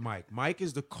fuck with Mike. Mike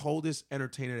is the coldest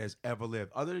entertainer that's ever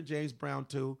lived. Other than James Brown,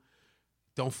 too,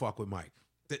 don't fuck with Mike.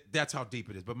 That's how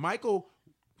deep it is. But Michael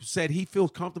said he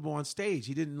feels comfortable on stage.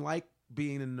 He didn't like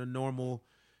being in the normal.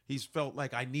 He's felt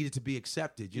like I needed to be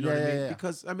accepted. You know what I mean? Yeah.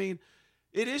 Because, I mean,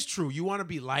 it is true. You want to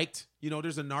be liked. You know,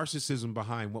 there's a narcissism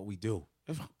behind what we do.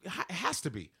 It has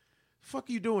to be. Fuck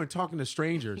you doing talking to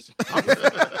strangers?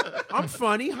 I'm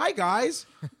funny. Hi, guys.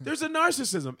 There's a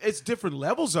narcissism. It's different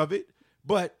levels of it,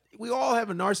 but we all have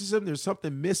a narcissism. There's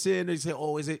something missing. They say,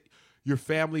 oh, is it your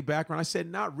family background? I said,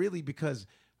 not really, because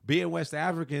being West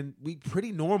African, we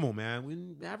pretty normal,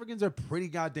 man. Africans are pretty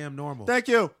goddamn normal. Thank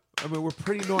you. I mean, we're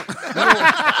pretty normal.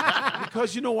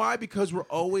 Because you know why? Because we're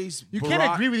always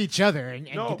can't agree with each other. And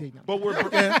but we're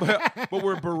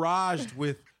barraged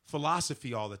with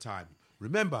philosophy all the time.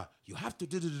 Remember, you have to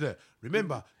da-da-da-da.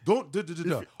 Remember, don't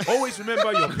da-da-da-da. Always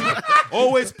remember your people.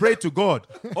 Always pray to God.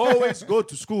 Always go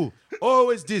to school.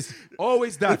 Always this.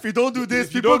 Always that. If you don't do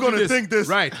this, people are going to think this.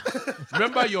 Right.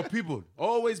 Remember your people.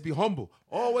 Always be humble.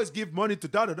 Always give money to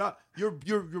da-da-da. You're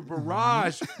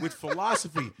barraged with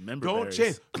philosophy. Don't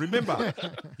change. Remember,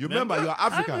 you're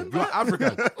African. You're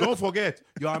African. Don't forget,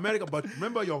 you're American, but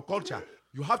remember your culture.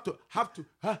 You have to.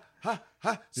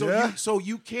 So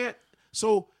you can't.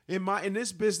 So in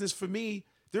this business, for me,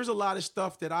 there's a lot of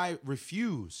stuff that I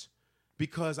refuse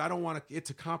because I don't want it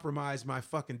to compromise my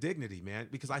fucking dignity, man.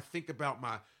 Because I think about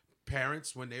my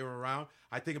parents when they were around.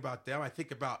 I think about them. I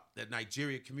think about the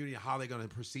Nigeria community and how they're going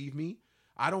to perceive me.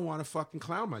 I don't want to fucking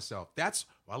clown myself. That's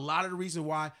a lot of the reason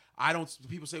why I don't.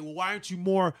 People say, well, why aren't you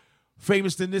more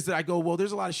famous than this? That I go, well,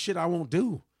 there's a lot of shit I won't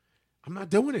do. I'm not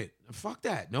doing it. Fuck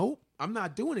that. Nope. I'm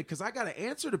not doing it because I got to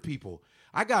answer to people.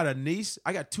 I got a niece.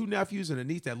 I got 2 nephews and a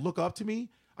niece that look up to me.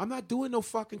 I'm not doing no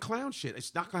fucking clown shit.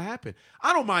 It's not going to happen.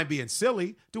 I don't mind being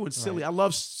silly, doing silly. Right. I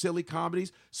love silly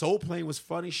comedies. Soul Plane was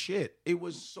funny shit. It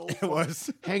was so fun. It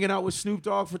was. Hanging out with Snoop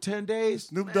Dogg for 10 days.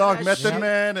 Snoop Dogg, Method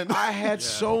Man. And I had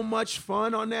so much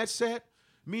fun on that set.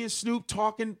 Me and Snoop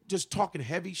just talking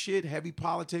heavy shit, heavy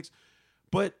politics.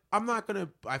 But I'm not gonna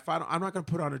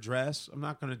put on a dress. I'm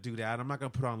not gonna do that. I'm not gonna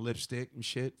put on lipstick and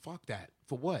shit. Fuck that.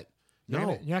 For what?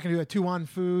 No, you're not gonna do a 2-on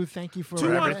Fu. Thank you for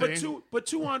everything. But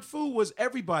 2-on Fu was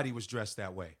everybody was dressed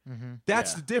that way. Mm-hmm.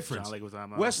 That's the difference.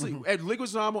 Wesley,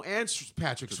 Leguizamo and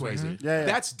Patrick Swayze. Mm-hmm. Yeah.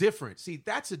 That's different. See,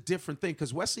 that's a different thing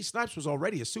because Wesley Snipes was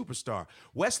already a superstar.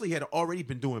 Wesley had already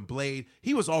been doing Blade.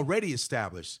 He was already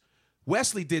established.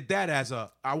 Wesley did that as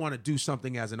I want to do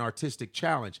something as an artistic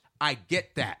challenge. I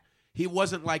get that. He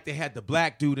wasn't like they had the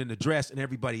black dude in the dress and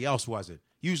everybody else wasn't.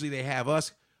 Usually they have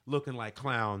us looking like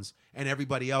clowns and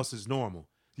everybody else is normal.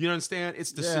 You understand?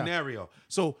 It's the scenario.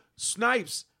 So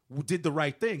Snipes did the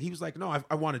right thing. He was like, no,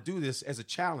 I want to do this as a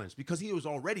challenge because he was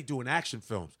already doing action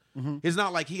films. Mm-hmm. It's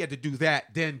not like he had to do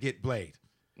that, then get Blade.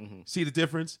 Mm-hmm. See the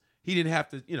difference? He didn't have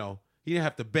to, he didn't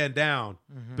have to bend down,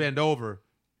 bend over,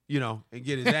 and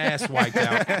get his ass wiped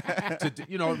out.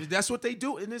 That's what they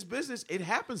do in this business. It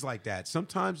happens like that.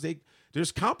 Sometimes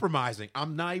there's compromising.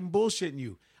 I'm not even bullshitting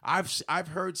you. I've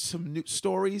heard some new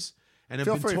stories and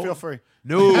have been told. Feel free.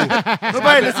 No,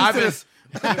 Nobody listens to this.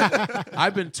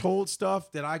 I've been told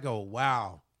stuff that I go,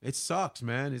 wow, it sucks,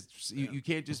 man. You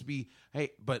can't just be,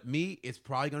 hey, but me, it's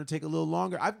probably going to take a little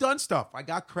longer. I've done stuff. I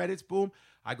got credits, boom.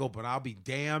 I go, but I'll be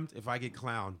damned if I get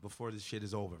clowned before this shit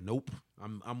is over. Nope.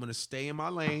 I'm going to stay in my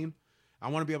lane. I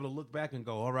want to be able to look back and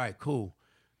go, all right, cool.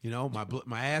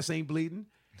 My ass ain't bleeding.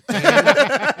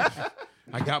 I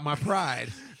got my pride.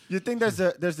 You think there's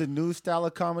a new style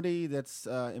of comedy that's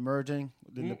emerging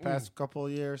in the past couple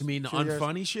of years? You mean the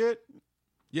unfunny shit?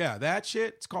 Yeah, that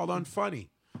shit. It's called unfunny.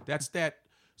 It's that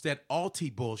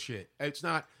alty bullshit. It's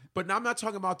not. But I'm not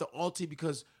talking about the alty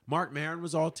because Mark Maron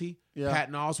was alty,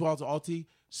 Patton Oswalt's alty,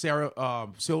 Sarah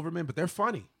Silverman, but they're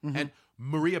funny. Mm-hmm. And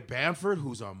Maria Bamford,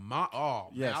 who's a man,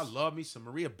 I love me some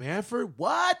Maria Bamford.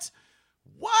 What?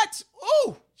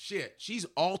 Oh, shit. She's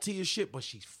alty as shit, but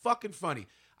she's fucking funny.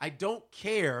 I don't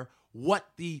care what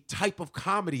the type of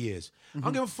comedy is. Mm-hmm. I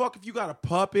don't give a fuck if you got a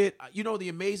puppet. The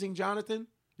Amazing Jonathan?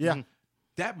 Yeah. Mm-hmm.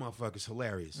 That motherfucker's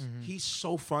hilarious. Mm-hmm. He's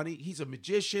so funny. He's a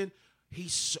magician.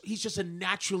 He's just a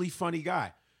naturally funny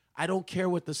guy. I don't care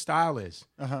what the style is.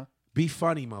 Uh-huh. Be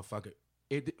funny, motherfucker.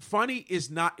 Funny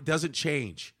doesn't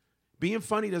change. Being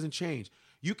funny doesn't change.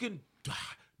 You can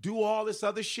do all this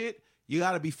other shit. You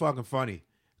got to be fucking funny.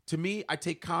 To me, I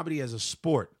take comedy as a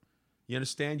sport. You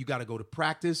understand? You got to go to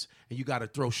practice and you got to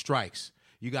throw strikes.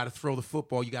 You got to throw the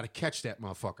football. You got to catch that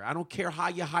motherfucker. I don't care how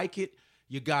you hike it.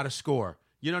 You got to score.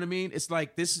 You know what I mean? It's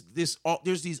like there's these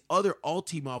other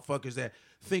alty motherfuckers that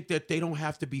think that they don't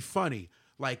have to be funny.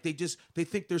 Like they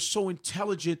think they're so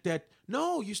intelligent that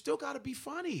no, you still got to be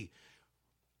funny.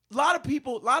 A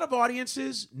lot of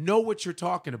audiences know what you're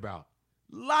talking about.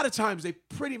 A lot of times they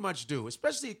pretty much do,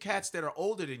 especially cats that are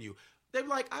older than you. They're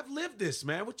like, I've lived this,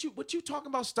 man. What you talking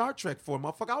about Star Trek for,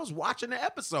 motherfucker? I was watching the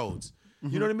episodes.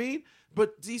 Mm-hmm. You know what I mean?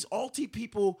 But these alty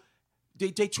people, they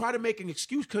try to make an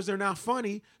excuse because they're not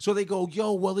funny. So they go,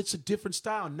 yo, well, it's a different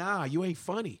style. Nah, you ain't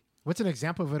funny. What's an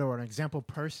example of it or an example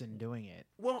person doing it?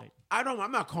 Well,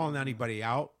 I'm not calling anybody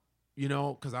out,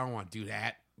 because I don't want to do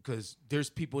that. Because there's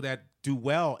people that do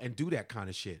well and do that kind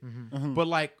of shit. Mm-hmm. Mm-hmm. But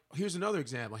like, here's another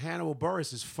example. Hannibal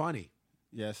Buress is funny.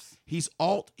 Yes. He's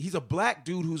a black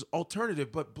dude who's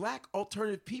alternative, but black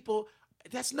alternative people,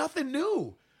 that's nothing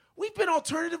new. We've been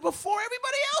alternative before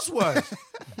everybody else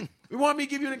was. You want me to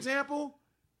give you an example?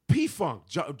 P-Funk,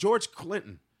 George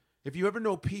Clinton. If you ever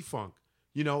know P-Funk,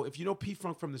 if you know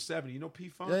P-Funk from the 70s, you know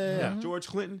P-Funk? Yeah. George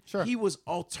Clinton? Sure. He was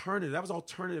alternative. That was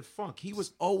alternative funk. He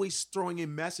was always throwing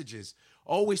in messages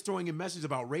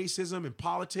about racism and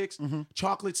politics. Mm-hmm.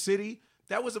 Chocolate City.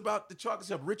 That was about the chocolate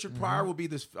stuff. Richard Pryor will be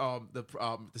the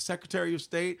Secretary of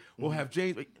State. We'll have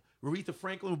Aretha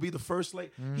Franklin will be the First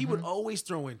Lady. Mm-hmm. He would always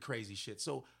throw in crazy shit.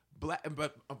 So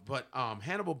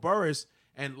Hannibal Buress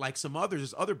and like some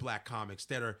others, other black comics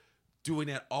that are doing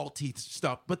that alty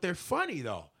stuff, but they're funny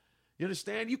though. You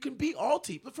understand? You can be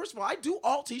alty. But first of all, I do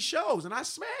alty shows and I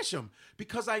smash them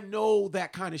because I know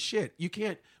that kind of shit. You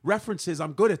can't references.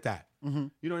 I'm good at that. Mm-hmm.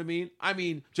 You know what I mean? I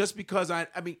mean, just because I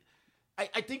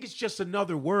think it's just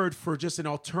another word for just an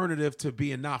alternative to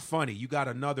being not funny. You got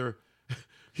another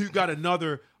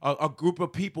a group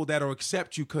of people that'll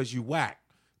accept you because you whack.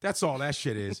 That's all that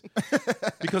shit is.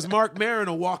 Because Mark Maron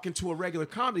will walk into a regular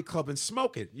comedy club and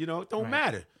smoke it. It don't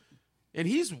matter. And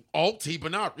he's alty,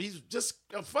 but he's just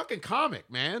a fucking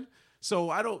comic, man. So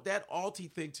that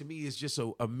alty thing to me is just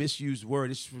a misused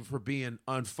word. It's for being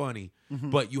unfunny. Mm-hmm.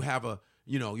 But you have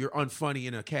you're unfunny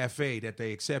in a cafe that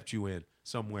they accept you in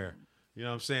somewhere. You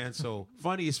know what I'm saying? So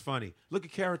funny is funny. Look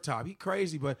at Carrot Top. He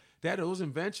crazy, but those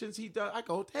inventions he does, I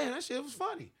go, damn, that shit was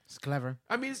funny. It's clever.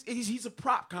 I mean, he's a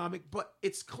prop comic, but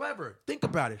it's clever. Think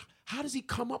about it. How does he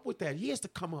come up with that? He has to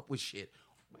come up with shit.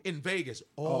 In Vegas,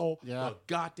 the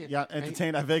goddamn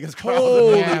entertain that Vegas crowd.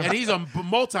 Holy, and he's a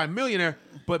multi-millionaire.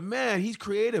 But man, he's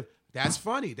creative. That's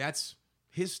funny. That's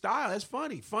his style. That's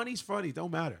funny. Funny's funny.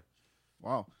 Don't matter.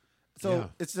 Wow.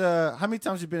 So it's how many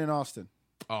times you been in Austin?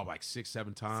 Oh, like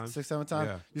 6-7 times. 6-7 times.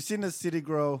 Yeah. You've seen the city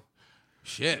grow.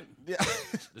 Shit. Yeah.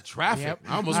 The traffic. Yep.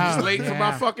 I almost Oh, was late for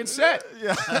my fucking set.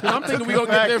 Yeah. I'm thinking we gonna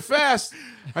get there fast.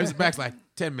 I was back like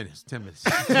 10 minutes. 10 minutes.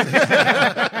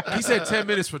 He said 10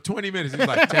 minutes for 20 minutes. He's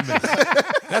like 10 minutes.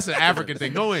 That's an African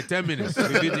thing. No way, 10 minutes.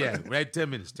 Right, 10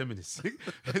 minutes. 10 minutes.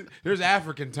 There's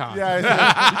African time. Yeah, you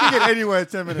can get anywhere in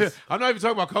 10 minutes. I'm not even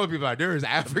talking about colored people. Like, there is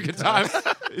African time.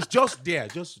 It's just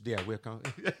we're coming.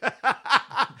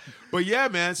 But yeah,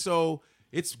 man. So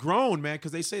it's grown, man,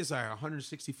 because they say it's like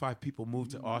 165 people move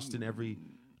to Austin every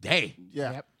day.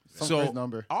 Yeah. Yep. Great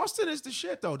number. Austin is the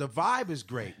shit, though. The vibe is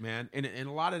great, man. And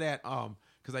a lot of that,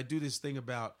 because I do this thing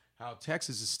about how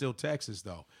Texas is still Texas,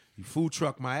 though. You food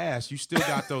truck my ass. You still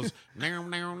got those.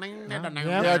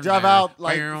 Yeah, drive out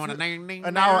like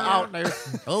an hour out.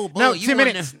 Oh boy, No, you 10 one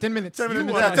minutes. 10 minutes. 10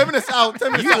 minutes, 10 minutes out.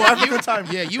 10 minutes out. Have a good time.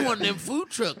 Yeah, you one of them food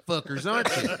truck fuckers, aren't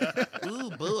you?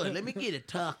 Ooh boy, let me get a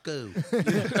taco.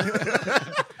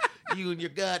 You and your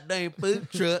goddamn food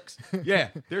trucks. Yeah,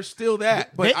 there's still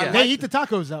that. But They eat the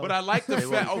tacos, though. But I like the fact,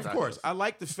 will eat of tacos. course, I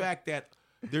like the fact that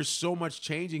there's so much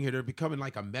changing here. They're becoming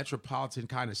like a metropolitan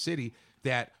kind of city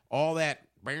that all that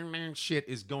shit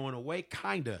is going away,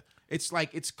 kind of. It's like,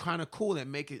 it's kind of cool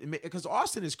that because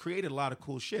Austin has created a lot of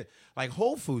cool shit. Like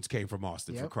Whole Foods came from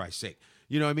Austin, for Christ's sake.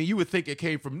 You know what I mean? You would think it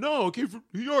came from New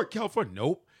York, California.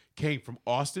 Nope. Came from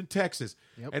Austin, Texas.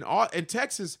 Yep. And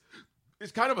Texas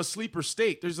is kind of a sleeper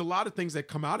state. There's a lot of things that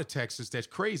come out of Texas that's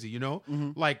crazy, you know?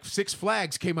 Like Six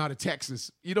Flags came out of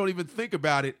Texas. You don't even think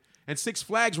about it. And Six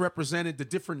Flags represented the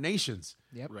different nations.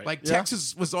 Yep. Right. Like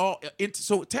Texas was all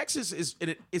so Texas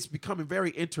it's becoming very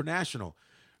international.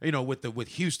 You know, with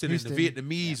Houston and the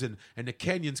Vietnamese and the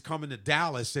Kenyans coming to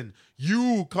Dallas and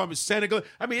you come to Senegal.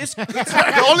 I mean, it's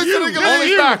only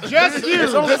Senegalese back. Just you.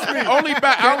 It's only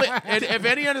back. And if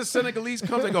any other Senegalese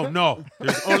comes, I go, no,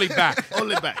 there's only back.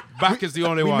 Only back. Back is the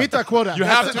only one. meet our quota. You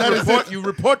have to report. You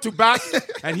report to back,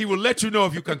 and he will let you know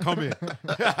if you can come in.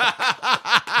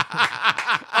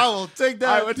 I will take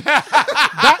that.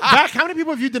 Back, how many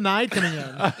people have you denied coming in?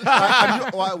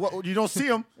 You don't see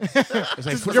them.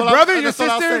 Your brother, your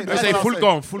sister? I say full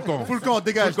gone. Full gone,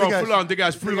 dégage.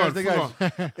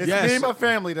 It's me and my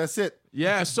family. That's it.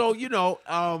 Yeah, so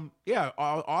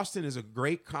Austin is a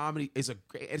great comedy. It's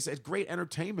a great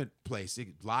entertainment place.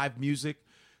 Live music.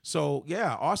 So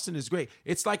yeah, Austin is great.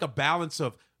 It's like a balance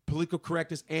of political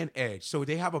correctness and edge. So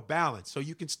they have a balance. So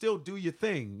you can still do your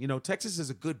thing. You know, Texas is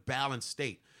a good balanced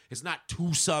state. It's not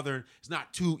too southern. It's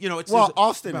not too.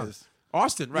 Austin is.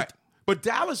 Austin, right? But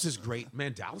Dallas is great,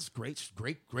 man. Dallas, great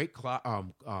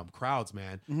crowds,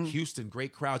 man. Houston,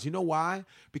 great crowds. You know why?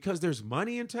 Because there's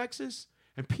money in Texas,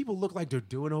 and people look like they're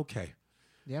doing okay.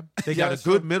 Yep. They got a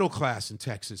good middle class in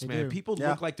Texas, man. do. People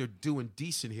look like they're doing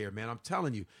decent here, man. I'm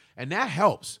telling you. And that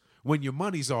helps when your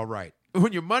money's all right.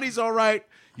 When your money's all right,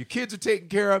 your kids are taken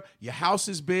care of, your house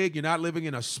is big, you're not living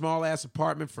in a small-ass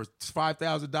apartment for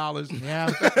 $5,000.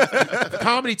 Yeah.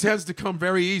 Comedy tends to come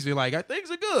very easy. Like, things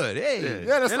are good. Hey,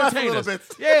 let's laugh a entertain little us.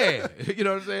 bit. Yeah. You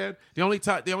know what I'm saying? The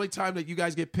only time that you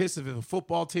guys get pissed if a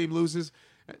football team loses,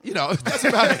 that's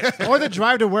about it. Or the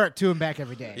drive to work to and back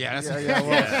every day. Yeah, that's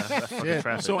That's fucking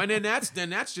traffic. So, and then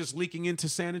that's just leaking into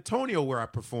San Antonio where I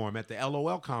perform at the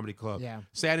LOL Comedy Club. Yeah.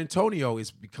 San Antonio is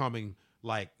becoming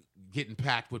like getting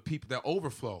packed with people that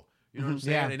overflow. You know what I'm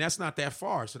saying? Yeah. And that's not that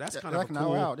far. So that's kind like of a an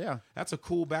hour cool. out, yeah. That's a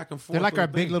cool back and forth. They're like our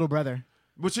little big thing, little brother.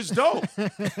 which is dope.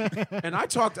 And I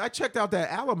checked out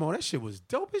that Alamo. That shit was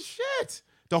dope as shit.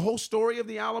 The whole story of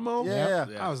the Alamo. Yeah.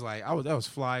 I was like, that was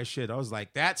fly as shit. I was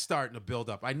like, that's starting to build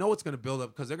up. I know it's going to build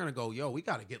up because they're going to go, yo, we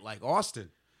got to get like Austin.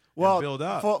 Well, and build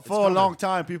up. for It's a coming. long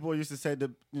time, people used to say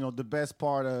the best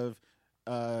part of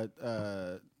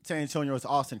San Antonio is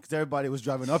Austin because everybody was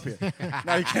driving up here.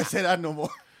 Now you can't say that no more.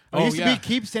 It used to be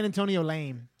keep San Antonio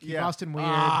lame. Keep Yeah. Austin weird.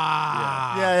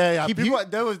 Yeah. Keep People,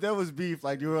 there was beef.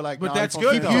 Like you were like, But nah, that's I'm good,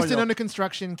 from Keep though. San Houston Antonio. under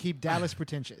construction. Keep Dallas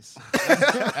pretentious.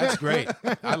 That's great.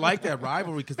 I like that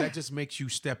rivalry because that just makes you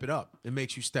step it up. It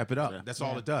makes you step it up. That's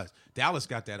all it does. Dallas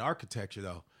got that architecture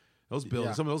though. Those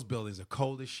buildings, some of those buildings are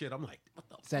cold as shit. I'm like, what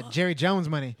the? It's that Jerry Jones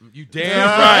money. You damn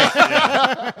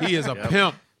right. He is a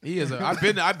pimp. He is a. I've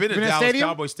been to in Dallas stadium?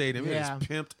 Cowboy Stadium. Yeah. It is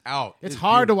pimped out. It's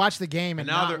hard to watch the game And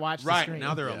and now not they're watch the right. screen.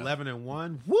 Now they're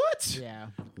 11-1. What? Yeah.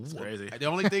 It's crazy. The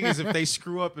only thing is if they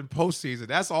screw up in postseason,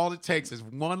 that's all it takes is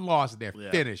one loss and they're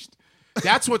finished.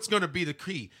 That's what's going to be the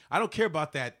key. I don't care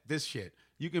about this shit.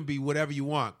 You can be whatever you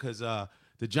want because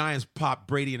the Giants popped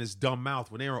Brady in his dumb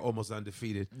mouth when they were almost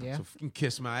undefeated. Yeah. So fucking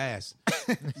kiss my ass.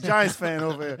 Giants fan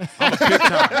over here. I'm a big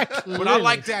time. But I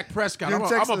like Dak Prescott. You're I'm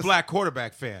in a Texas. black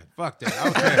quarterback fan. Fuck that. I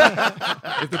don't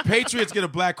care. If the Patriots get a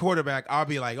black quarterback, I'll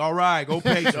be like, all right, go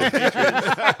Patriots.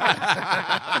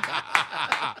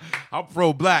 I'm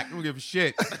pro black. I don't give a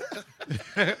shit.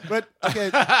 But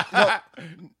okay,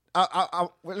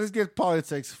 let's get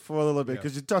politics for a little bit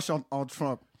because you touched on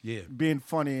Trump being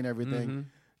funny and everything.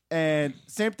 And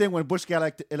same thing when Bush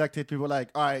got elected, people were like,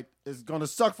 all right, it's going to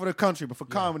suck for the country, but for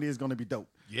comedy, it's going to be dope.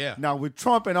 Yeah. Now, with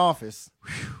Trump in office.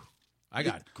 I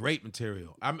got great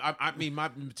material. I mean, my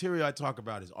material I talk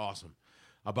about is awesome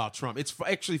about Trump. It's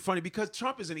actually funny because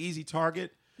Trump is an easy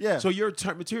target. Yeah. So your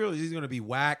material is either going to be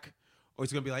whack or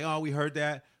it's going to be like, oh, we heard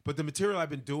that. But the material I've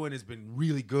been doing has been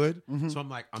really good. So I'm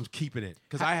like, I'm keeping it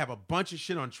because I have a bunch of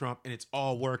shit on Trump and it's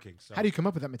all working. So How do you come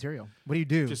up with that material? What do you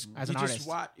do as an artist? Just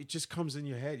watch, it just comes in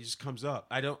your head. It just comes up.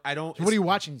 I don't. So what are you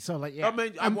watching? So like, yeah, I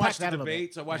mean, I unpack watch the that a little bit.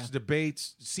 debates. I watch the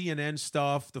debates, CNN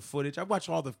stuff, the footage. I watch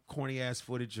all the corny ass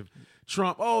footage of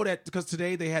Trump. Oh, that because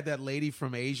today they had that lady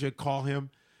from Asia call him.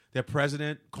 Their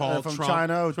president called from Trump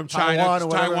China, from Taiwan, or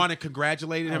whatever. Taiwan and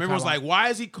congratulated him. Everyone's Taiwan. like, "Why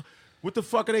is he? What the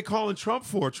fuck are they calling Trump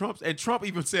for?" Trump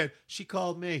even said, "She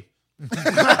called me."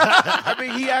 I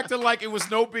mean, he acted like it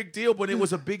was no big deal, but it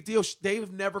was a big deal.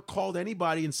 They've never called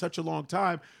anybody in such a long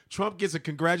time. Trump gets a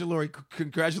congratulatory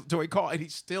call, and he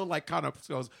still like kind of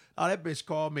goes, "Oh, that bitch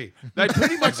called me." Like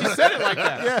pretty much, he said it like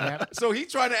that. Yeah. So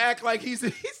he's trying to act like he's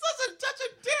such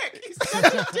a dick. He's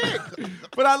such a dick.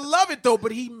 But I love it though.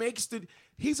 But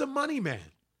he's a money man.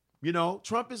 You know,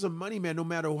 Trump is a money man. No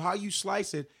matter how you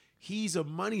slice it. He's a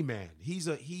money man.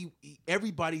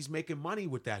 Everybody's making money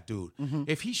with that dude.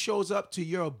 If he shows up to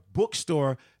your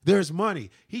bookstore, there's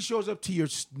money. He shows up to your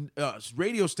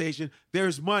radio station,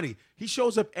 there's money. He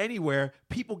shows up anywhere,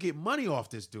 people get money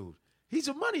off this dude. He's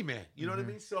a money man. You know what I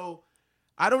mean? So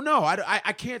I don't know.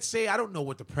 I can't say I don't know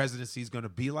what the presidency is going to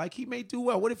be like. He may do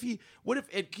well. What if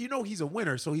he's a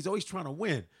winner, so he's always trying to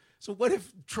win. So what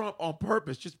if Trump on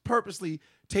purpose, just purposely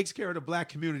takes care of the black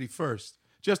community first?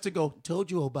 Just to go, told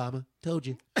you, Obama, told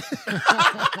you.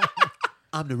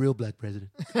 I'm the real black president.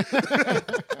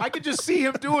 I could just see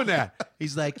him doing that.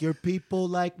 He's like, your people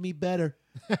like me better.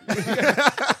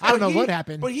 I don't know what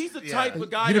happened. But he's the type of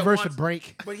guy Universe that would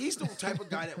break. But he's the type of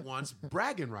guy that wants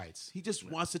bragging rights. He just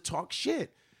wants to talk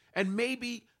shit. And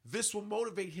maybe this will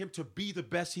motivate him to be the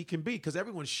best he can be because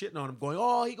everyone's shitting on him going,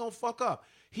 oh, he gonna fuck up.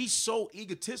 He's so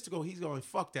egotistical. He's going,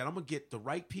 fuck that. I'm going to get the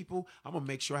right people. I'm going to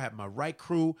make sure I have my right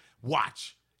crew.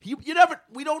 Watch. We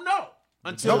don't know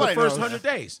until Nobody the first knows. 100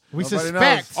 days. We Nobody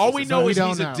suspect. knows. All we know is don't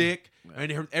he's know. a dick.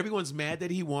 And everyone's mad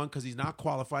that he won because he's not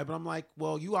qualified. But I'm like,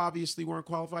 well, you obviously weren't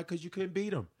qualified because you couldn't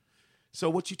beat him. So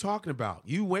what you talking about?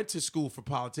 You went to school for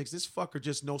politics. This fucker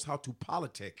just knows how to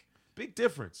politic. Big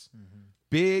difference.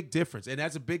 Big difference. And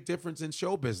that's a big difference in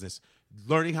show business.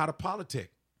 Learning how to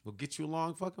politic will get you a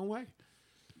long fucking way.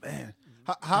 Man,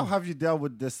 how have you dealt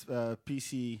with this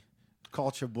PC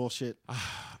culture bullshit?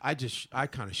 I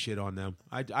kind of shit on them.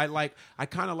 I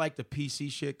kind of like the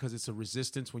PC shit because it's a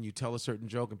resistance when you tell a certain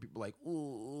joke and people are like,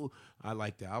 ooh, I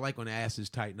like that. I like when asses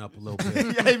tighten up a little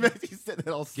bit. Yeah, man, he said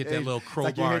that on stage. Get that little It's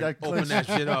like you hear crowbar, that open clench. that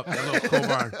shit up, that little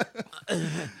crowbar,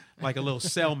 like a little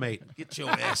cellmate. Get your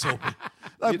ass open.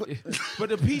 But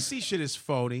the PC shit is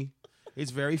phony. It's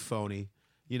very phony.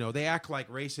 You know, they act like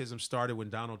racism started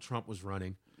when Donald Trump was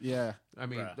running. Yeah. I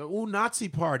mean, the Nazi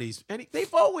parties, and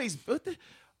they've always.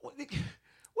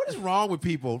 What is wrong with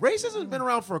people? Racism's been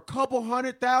around for a couple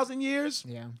 100,000 years.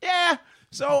 Yeah.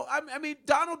 So I mean,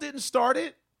 Donald didn't start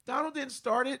it.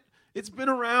 It's been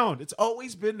around. It's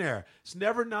always been there. It's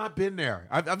never not been there.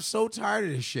 I'm so tired of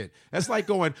this shit. That's like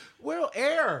going, well,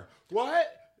 air. What?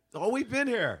 It's always been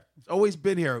here. It's always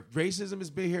been here. Racism has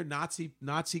been here.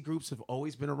 Nazi groups have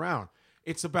always been around.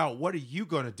 It's about what are you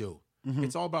going to do?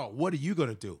 It's all about what are you going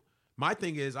to do? My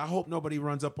thing is, I hope nobody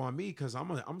runs up on me because I'm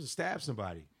gonna stab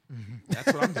somebody.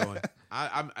 That's what I'm doing.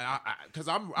 Because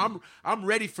I'm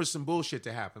ready for some bullshit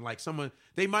to happen. Like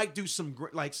they might do some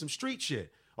street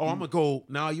shit. Oh, I'm gonna go.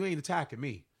 No, you ain't attacking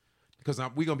me because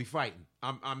we gonna be fighting.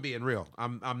 I'm being real.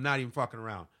 I'm not even fucking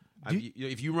around.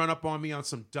 If you run up on me on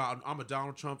I'm a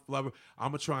Donald Trump lover. I'm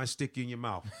gonna try and stick you in your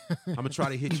mouth. I'm gonna try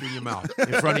to hit you in your mouth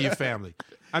in front of your family.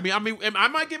 I mean, I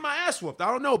might get my ass whooped. I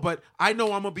don't know, but I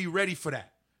know I'm gonna be ready for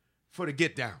that, for the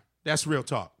get down. That's real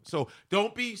talk. So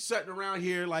don't be sitting around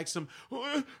here like some. No,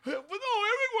 everyone's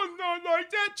not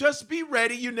like that. Just be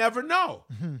ready. You never know.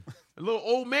 A little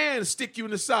old man stick you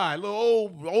in the side. A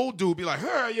little old dude be like,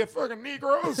 "Hey, you fucking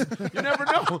Negroes." You never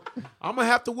know. I'm gonna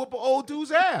have to whoop an old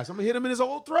dude's ass. I'm gonna hit him in his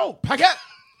old throat. Packet.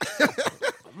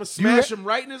 I'm gonna smash him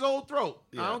right in his old throat.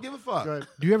 I don't give a fuck.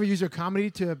 Do you ever use your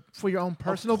comedy for your own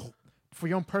personal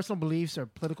beliefs or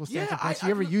political stance? Do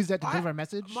you ever use that to deliver a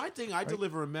message? My thing, I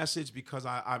deliver a message because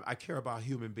I care about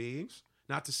human beings.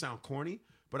 Not to sound corny,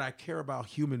 but I care about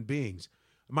human beings.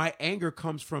 My anger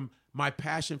comes from my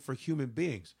passion for human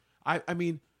beings. I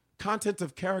mean, content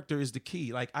of character is the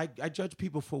key. Like, I judge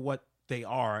people for what they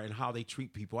are and how they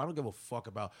treat people. I don't give a fuck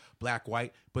about black,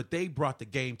 white, but they brought the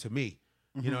game to me.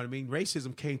 You know what I mean?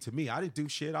 Racism came to me. I didn't do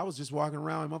shit. I was just walking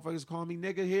around and motherfuckers calling me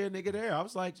nigga here, nigga there. I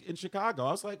was like, in Chicago.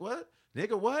 I was like, what?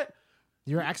 Nigga what?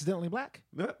 You're accidentally black?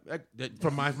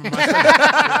 From my friend.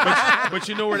 But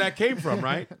you know where that came from,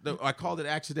 right? I called it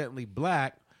accidentally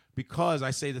black because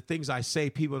I say the things I say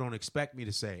people don't expect me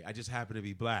to say. I just happen to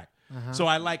be black. So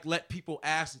I let people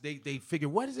ask. They figure,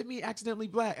 what does it mean accidentally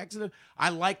black? I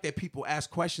like that people ask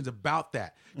questions about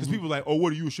that because people are like, oh,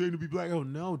 what are you ashamed to be black? Oh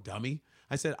no, dummy.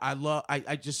 I said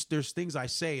I just there's things I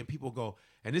say and people go,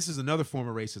 and this is another form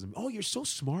of racism. Oh, you're so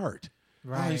smart.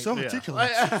 Right. Oh, he's so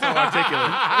articulate. So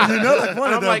articulate. You know, like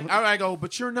one And of I'm them. like, I go,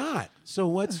 but you're not.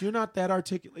 So you're not that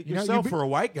articulate yourself for a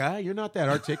white guy. You're not that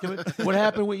articulate. What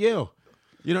happened with you?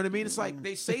 You know what I mean? It's like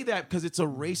they say that because it's a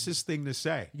racist thing to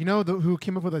say. You know who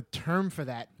came up with a term for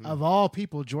that? Of all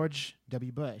people, George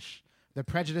W. Bush. The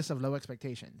prejudice of low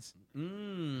expectations.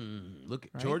 Look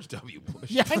at George W. Bush.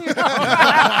 Yeah, I know.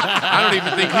 I don't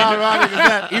even think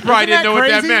he probably didn't know what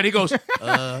that meant. He goes,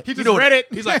 He just read it.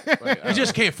 He's like, you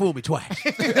just can't fool me twice.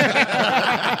 You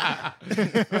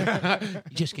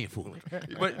just can't fool me.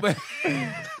 But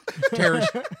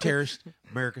terrorist,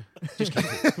 America, just can't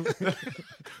fool me.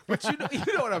 But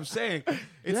you know what I'm saying?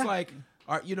 It's like,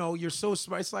 you're so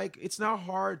smart. It's like it's not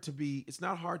hard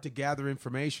to gather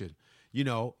information. You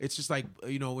know, it's just like,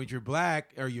 when you're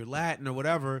black or you're Latin or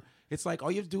whatever, it's like all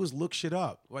you have to do is look shit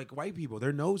up. Like white people,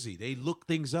 they're nosy. They look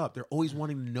things up. They're always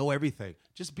wanting to know everything.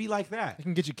 Just be like that. It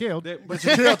can get you killed. But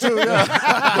you kill too,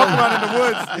 yeah. Walk around in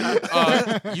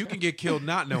the woods. You can get killed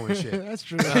not knowing shit. That's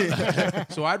true.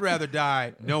 So I'd rather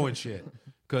die knowing shit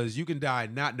because you can die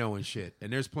not knowing shit.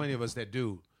 And there's plenty of us that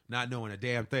do not knowing a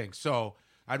damn thing. So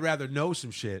I'd rather know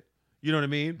some shit. You know what I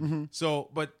mean? Mm-hmm. So,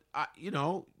 but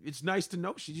it's nice to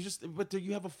know shit. But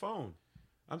you have a phone.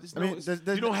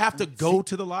 You don't have to go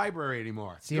to the library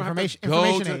anymore. It's the You don't have to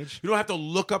information go to- age. You don't have to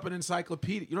look up an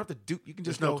encyclopedia. You don't have to do. You can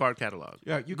just There's no go. card catalog.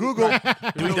 Yeah, you Google.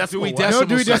 Dewey Decimal. Decimal. No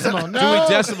Dewey System. Decimal. No. Dewey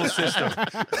Decimal System.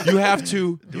 You have to.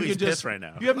 You Dewey's can just pissed right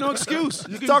now. You have no excuse.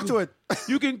 You can Talk to it.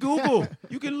 You can Google.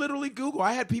 You can literally Google.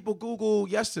 I had people Google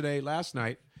last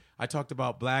night. I talked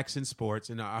about blacks in sports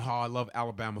and how I love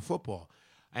Alabama football,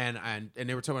 and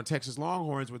they were talking about Texas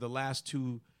Longhorns were the last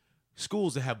two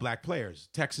schools that have black players,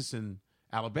 Texas and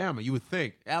Alabama. You would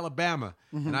think Alabama,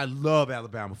 and I love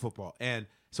Alabama football, and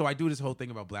so I do this whole thing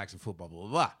about blacks and football, blah blah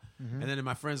blah. And then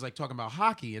my friends like talking about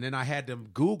hockey, and then I had them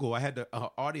Google. I had the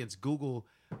audience Google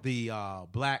the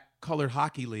Black Colored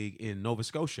Hockey League in Nova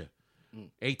Scotia,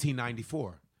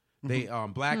 1894. They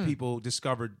black people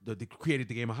discovered created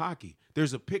the game of hockey.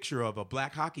 There's a picture of a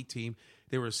black hockey team.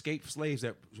 They were escaped slaves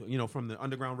that from the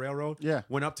Underground Railroad. Yeah.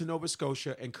 Went up to Nova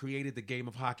Scotia and created the game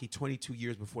of hockey 22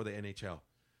 years before the NHL.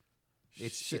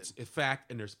 It's a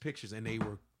fact, and there's pictures, and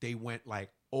they went like,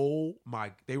 oh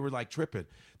my, they were like tripping.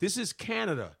 This is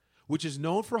Canada, which is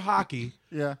known for hockey.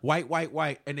 Yeah. White,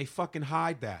 and they fucking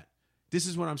hide that. This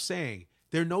is what I'm saying.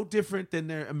 They're no different than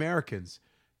their Americans.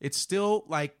 It's still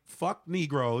like fuck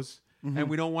Negroes, and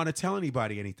we don't want to tell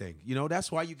anybody anything.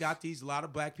 That's why you got a lot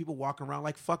of black people walking around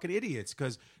like fucking idiots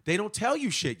because they don't tell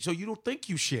you shit, so you don't think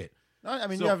you shit. I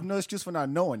mean, So- you have no excuse for not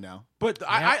knowing now. But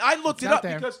I looked it's it out up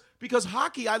there. because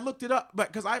hockey. I looked it up,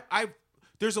 but because I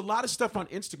there's a lot of stuff on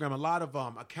Instagram, a lot of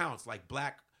accounts like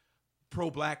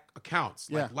pro-black accounts.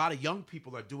 Like Yeah. a lot of young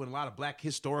people are doing a lot of black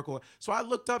historical. So I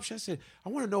looked up. I said, I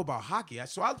want to know about hockey.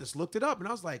 So I just looked it up, and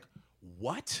I was like,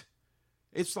 what?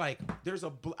 It's like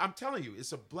I'm telling you,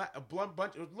 it's a blunt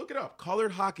bunch. Look it up.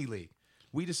 Colored Hockey League.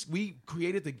 We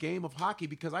created the game of hockey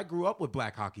because I grew up with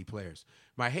black hockey players.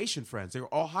 My Haitian friends, they were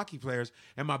all hockey players,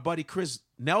 and my buddy Chris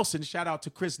Nelson. Shout out to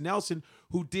Chris Nelson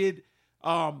who did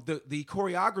the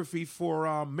choreography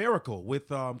for Miracle with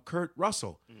Kurt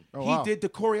Russell. Oh, he wow. did the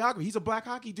choreography. He's a black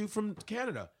hockey dude from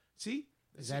Canada. See?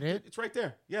 Is that it? It's right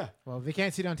there. Yeah. Well, they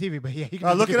can't see it on TV, but yeah, you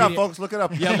can Look it up, Wikipedia. folks. Look it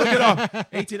up. Yeah, look it up.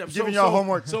 18. Giving y'all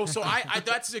homework. So I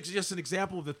that's just an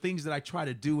example of the things that I try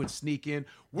to do and sneak in,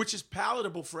 which is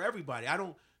palatable for everybody. I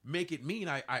don't make it mean.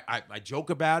 I joke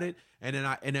about it, and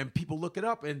then people look it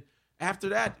up, and after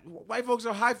that, white folks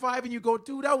are high fiving you. Go,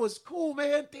 dude, that was cool,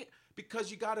 man. Because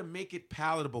you got to make it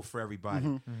palatable for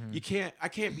everybody. I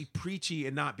can't be preachy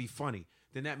and not be funny.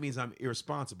 Then that means I'm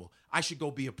irresponsible. I should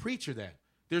go be a preacher then.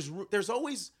 There's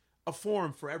always a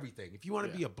forum for everything. If you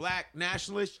want to be a black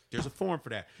nationalist, there's a forum for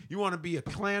that. You want to be a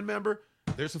Klan member,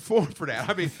 there's a forum for that.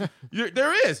 I mean,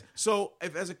 there is. So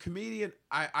if as a comedian,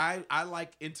 I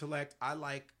like intellect, I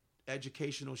like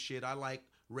educational shit, I like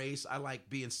race, I like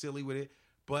being silly with it,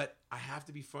 but I have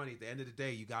to be funny. At the end of the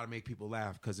day, you got to make people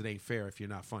laugh because it ain't fair if you're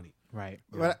not funny. Right.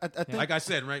 But I think Like I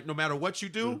said, right? No matter what you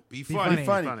do, be funny. funny.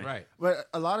 funny. Funny. Right. But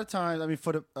a lot of times, I mean,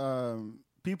 for the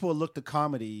people look to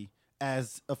comedy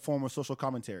as a form of social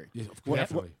commentary. Yeah, What-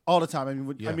 definitely. all the time. I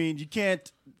mean, Yeah.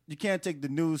 you can't take the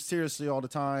news seriously all the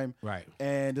time. Right.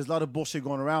 And there's a lot of bullshit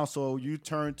going around. So you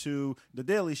turn to the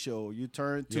Daily Show, you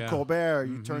turn to Yeah. Colbert,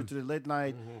 you turn to the late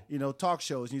night, talk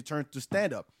shows, and you turn to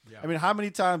stand up. I mean, how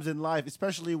many times in life,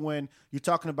 especially when you're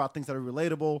talking about things that are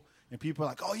relatable, and people are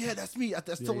like, "Oh yeah, that's me.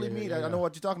 That's totally me. I know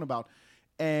what you're talking about."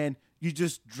 And you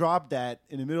just drop that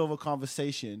in the middle of a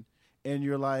conversation, and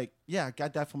you're like, "Yeah, I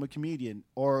got that from a comedian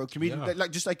or a comedian,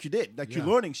 like just like you did, like you're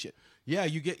learning shit." Yeah,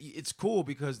 it's cool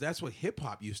because that's what hip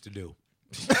hop used to do.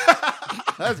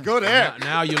 Let's go there.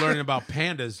 Now you're learning about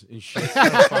pandas and shit.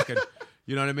 Fucking,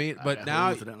 you know what I mean? But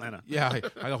now, in Atlanta. yeah,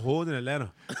 I got holes in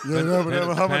Atlanta.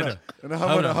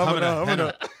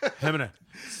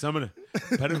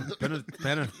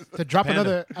 To drop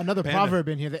another proverb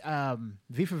in here,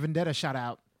 V for Vendetta shout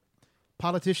out.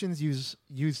 Politicians use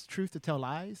truth to tell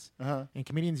lies, and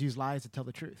comedians use lies to tell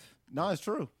the truth. No, it's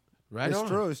true. Right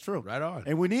on. It's true. Right on.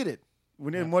 And we need it.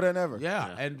 We need it more than ever.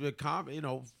 Yeah, and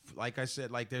like I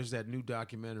said, like there's that new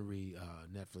documentary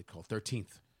Netflix called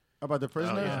 13th. About the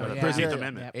prisoner? About the 13th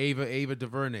Amendment. Ava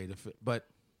DuVernay. But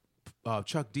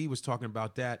Chuck D was talking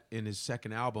about that in his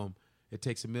second album, It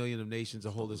Takes a Million of Nations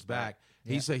to Hold Us Back.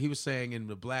 He was saying in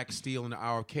the Black Steel in the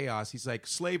Hour of Chaos, he's like,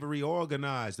 slavery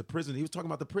organized, the prison. He was talking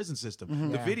about the prison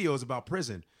system. The video is about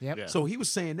prison. Yep. Yeah. So he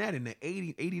was saying that in the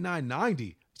 80, 89,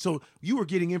 90. So you were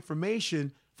getting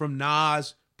information from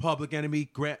Nas, Public Enemy,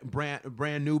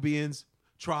 Brand Nubians,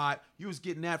 Tribe. You was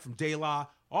getting that from De La,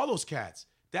 all those cats.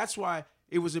 That's why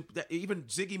it was even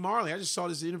Ziggy Marley. I just saw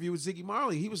this interview with Ziggy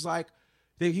Marley. He was like,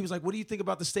 what do you think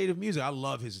about the state of music? I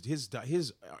love his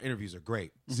interviews are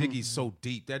great. Ziggy's so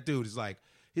deep. That dude is like,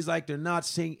 he's like, they're not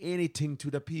saying anything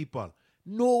to the people.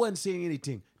 No one's saying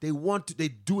anything. They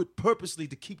do it purposely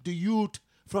to keep the youth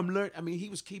from learning. I mean, he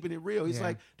was keeping it real. He's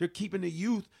like, they're keeping the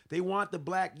youth. They want the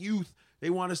black youth. They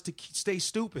want us to stay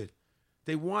stupid.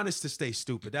 They want us to stay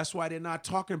stupid. That's why they're not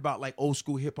talking about like old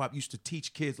school hip hop used to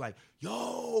teach kids like,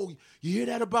 yo, you hear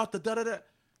that about the da-da-da?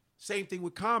 Same thing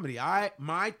with comedy.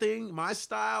 My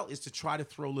style is to try to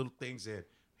throw little things in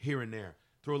here and there.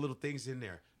 Throw little things in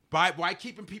there. Why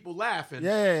keeping people laughing?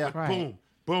 Yeah. Right. Boom,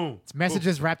 boom. It's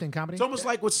messages wrapped in comedy. It's almost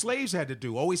like what slaves had to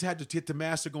do. Always had to get the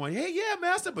master going, hey, yeah,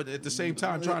 master, but at the same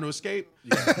time trying to escape.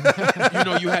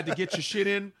 Yeah. You had to get your shit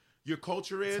in, your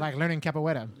culture in. It's like learning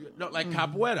capoeira. No, like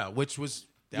capoeira, which was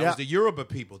was the Yoruba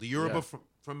people. The Yoruba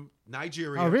from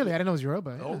Nigeria. Oh, really? I didn't know it was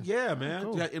Yoruba. Oh, yeah, man.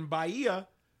 Cool. Yeah, in Bahia,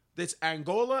 that's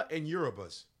Angola and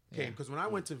Yorubas came. Because when I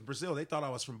went to Brazil, they thought I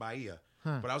was from Bahia.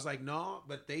 But I was like, no,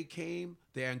 but they came.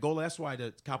 The Angola, that's why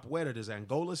the capoeira, there's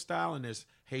Angola style and there's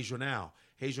regional.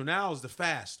 Regional is the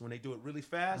fast. When they do it really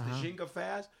fast, the ginga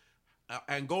fast.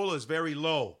 Angola is very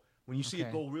low. When you see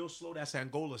it go real slow, that's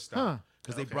Angola style.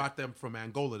 Because they brought them from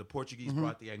Angola. The Portuguese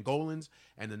brought the Angolans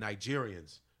and the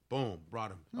Nigerians. Boom,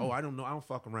 brought them. Oh, I don't know. I don't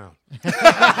fuck around.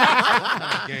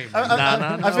 Game, I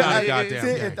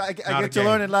get to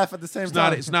learn and laugh at the same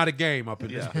time. It's not a game up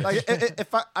in this. Like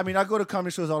I go to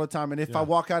comedy shows all the time, and if I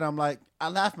walk out, I'm like, I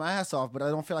laugh my ass off, but I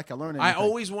don't feel like I learn anything. I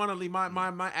always want to leave.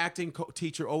 My acting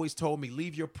teacher always told me,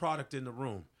 leave your product in the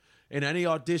room. In any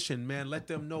audition, man, let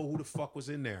them know who the fuck was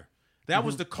in there. That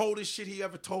was the coldest shit he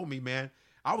ever told me, man.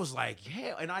 I was like,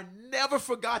 yeah, and I never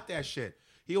forgot that shit.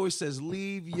 He always says,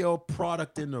 leave your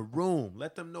product in the room.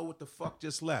 Let them know what the fuck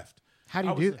just left. How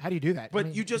do you do that?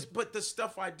 But but the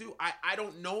stuff I do, I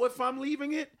don't know if I'm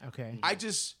leaving it. Okay. I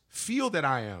just feel that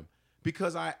I am.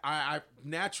 Because I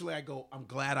naturally I go, I'm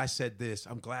glad I said this.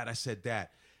 I'm glad I said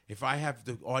that. If I have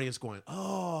the audience going,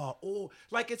 oh,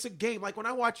 like it's a game. Like when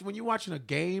you're watching a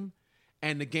game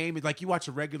and the game is like you watch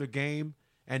a regular game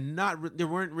and there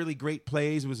weren't really great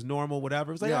plays. It was normal,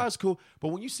 whatever. It was like, oh, it's cool. But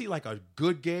when you see like a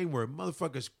good game where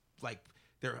motherfuckers like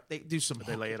they do some,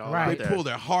 they lay it all Right. out they there. pull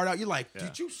their heart out. You're like,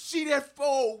 did you see that?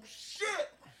 Oh shit!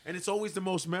 And it's always the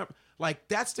most like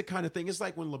that's the kind of thing. It's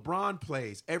like when LeBron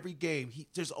plays every game.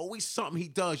 There's always something he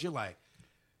does. You're like,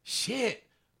 shit.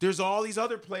 There's all these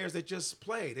other players that just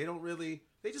play. They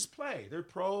just play. They're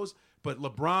pros. But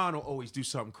LeBron will always do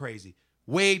something crazy.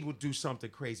 Wade would do something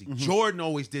crazy. Jordan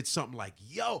always did something like,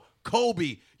 yo,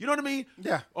 Kobe. You know what I mean?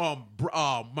 Yeah.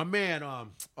 My man,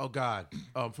 oh God,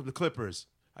 from the Clippers.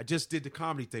 I just did the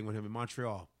comedy thing with him in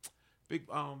Montreal. Big,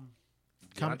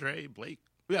 DeAndre, Blake.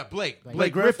 yeah, Blake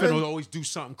Blake Griffin Griffin would always do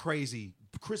something crazy.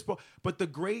 Chris Paul. But the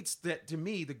greats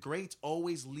the greats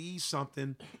always leave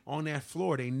something on that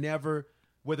floor. They never,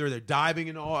 whether they're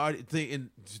diving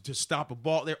to stop a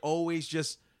ball, they're always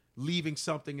just leaving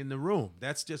something in the room.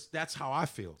 That's how I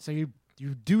feel. So you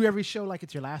do every show like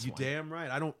it's your last You one. damn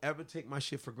right. I don't ever take my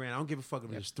shit for granted. I don't give a fuck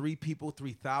if there's 3 people,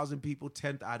 3,000 people,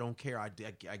 10. I don't care. I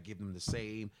give them the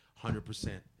same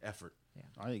 100% effort.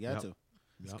 Oh, you got to.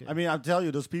 Yep. I mean, I'll tell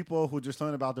you, those people who just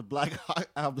learned about the black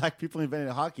people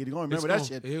invented hockey, they're going to remember that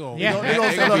shit. They're going Yeah.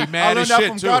 to be mad I as learned that shit,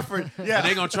 from too. Godfrey. Yeah. And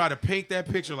they're going to try to paint that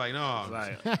picture like, no,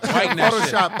 Right. whiten that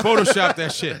shit. Photoshop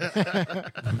that shit.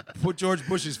 Put George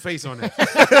Bush's face on it.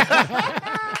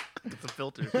 It's a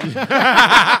filter.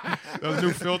 Those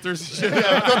new filters.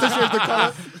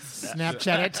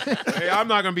 Snapchat it. Hey, I'm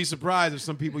not gonna be surprised if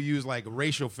some people use like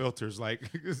racial filters. Like,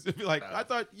 I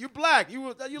thought you're black. You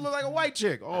look like a white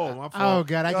chick. Oh, my fault. Oh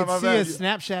god, I No, my could see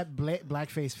bad. a Snapchat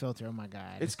blackface filter. Oh my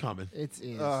god, It's coming. it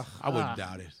is. I wouldn't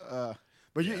doubt it.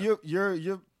 But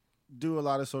you do a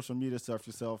lot of social media stuff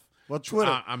yourself. Well,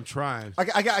 Twitter. I'm trying.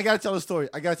 I gotta tell a story.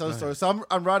 So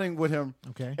I'm riding with him.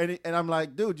 Okay. And I'm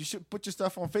like, dude, you should put your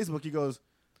stuff on Facebook. He goes,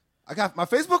 I got my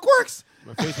Facebook works.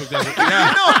 My Facebook doesn't.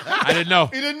 Yeah, I didn't know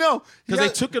He didn't know because they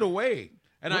took it away,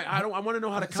 and I want to know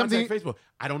how to contact Something- Facebook.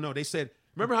 I don't know. They said,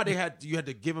 remember how you had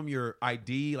to give them your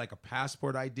ID, like a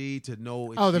passport ID, to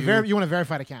know. It's You want a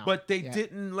verified account, But they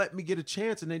didn't let me get a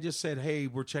chance, and they just said, "Hey,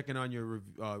 we're checking on your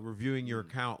reviewing your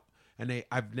account." And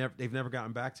they've never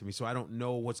gotten back to me, so I don't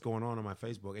know what's going on my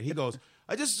Facebook. And he goes,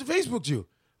 "I just Facebooked you."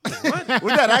 Like, what?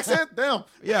 With that accent, damn.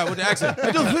 Yeah, with the accent.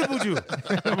 I just Facebooked you.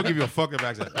 I'm gonna give you a fucked up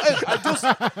accent.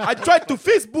 I tried to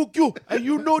Facebook you, and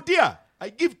you know, dear, I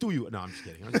give to you. No, I'm just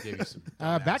kidding. I just gave you some.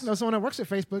 Back knows someone that works at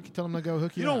Facebook. You tell them to go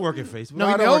hook you. You don't up. work at Facebook. No,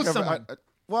 I he don't knows work over- someone.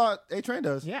 well, A-Train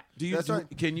does. Yeah. Do you? That's right.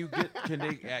 Can you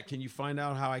get? Can you find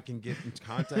out how I can get in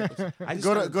contact? I just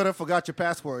Go to forgot your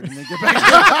password and then get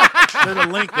back. There's a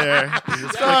link there. You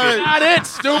just click That's it. not it,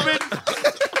 stupid.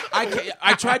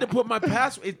 I tried to put my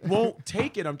password. It won't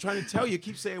take it. I'm trying to tell you. It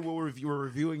keeps saying we're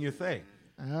reviewing your thing.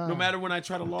 No matter when I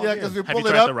try to log Yeah, in. because we Have pulled you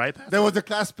it tried up. the right There was a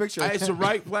class picture. It's the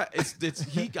right. It's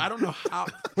he. I don't know how.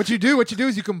 What you do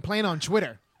is you complain on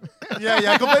Twitter.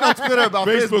 yeah. Complain on Twitter about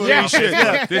Facebook. ain't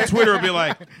shit. Then Twitter will be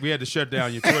like, we had to shut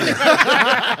down your Twitter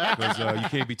because you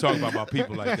can't be talking about my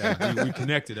people like that. We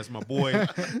connected. That's my boy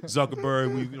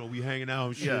Zuckerberg. We hanging out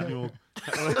and shit. Yeah.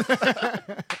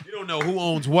 You don't know who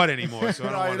owns what anymore, so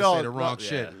I don't No, you want to say don't. the wrong Yeah.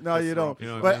 shit. No, you don't. You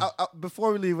know what But I mean?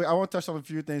 before we leave, I want to touch on a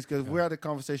few things because we had a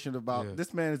conversation about Yeah.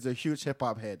 this man is a huge hip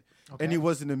hop head, Okay. and he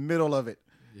was in the middle of it.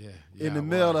 Yeah, In the I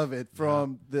middle was. of it,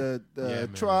 from the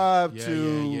man. tribe Yeah,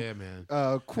 to yeah, man.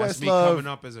 That's me Questlove, coming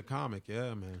up as a comic.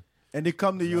 Yeah, man. and they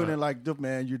come to you and Yeah. they're like, "Dude,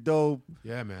 man, you're dope.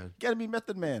 Yeah, man. Gotta be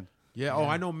Method Man." Yeah. Oh,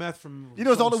 I know Meth from. He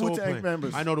knows all the Soul Wu-Tang Plane.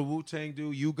 members. I know the Wu-Tang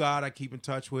dude. You got. I keep in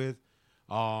touch with.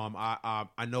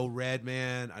 I know Red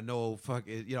Man. I know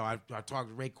I talk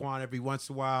to Raekwon every once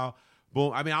in a while.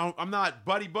 Boom. I mean, I'm not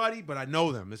buddy, but I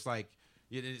know them. It's like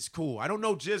it's cool. I don't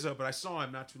know Jizza, but I saw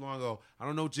him not too long ago. I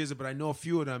don't know Jizza, but I know a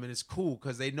few of them, and it's cool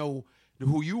because they know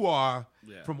who you are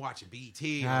from watching BET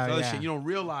and other yeah. shit. You don't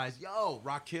realize,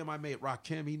 Rakim. I made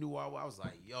Rakim. He knew who I was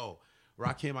like,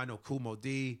 Rakim. I know Kumo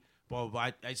D. Blah,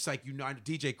 blah, blah. It's like I know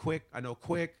DJ Quick. I know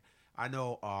Quick. I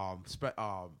know oh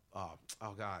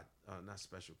God, not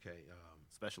Special K.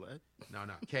 Special ed. No,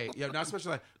 K. Yeah, not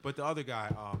Special Ed, but the other guy,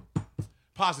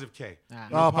 Positive K. Ah. I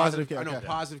know Oh, Positive K, I know okay.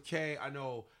 Positive K. I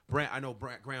know Grand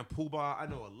Poobah. I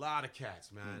know a lot of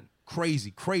cats, man.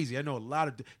 Crazy. I know a lot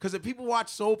of because if people watch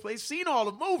Soul Play, they've seen all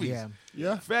the movies.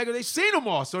 Yeah. Faggot, they seen them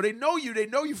all, so they know you. They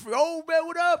know you for man,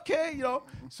 what up, K?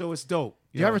 So it's dope.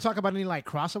 Do you ever talk about any like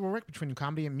crossover work between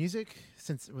comedy and music?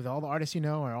 Since with all the artists you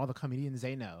know or all the comedians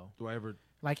they know, Do I ever?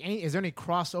 like is there any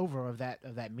crossover of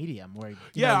that medium where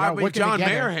I mean, working John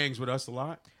together? Mayer hangs with us a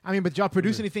lot. I mean, but y'all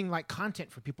produce anything like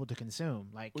content for people to consume?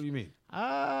 Like, What do you mean?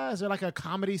 is there like a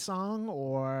comedy song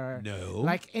or No.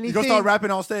 like You anything? gonna start rapping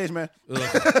on stage, man.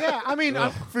 Yeah, I mean,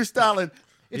 Freestyling.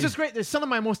 it's just great. There's some of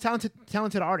my most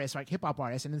talented artists, like hip hop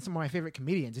artists, and then some of my favorite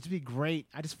comedians. It'd be great.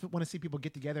 I just want to see people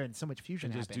get together and so much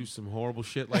fusion Just happen. do some horrible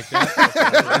shit like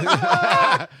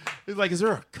that. It's like, is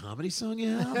there a comedy song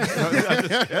you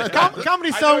have?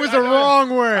 Comedy song was the wrong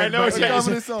word. I know. but Yeah,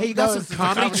 comedy it's- song. Hey, you got No, some it's a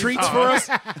comedy treats for us?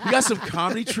 You got some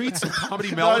comedy treats, some comedy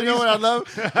Oh, melodies? you know what I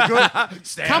love?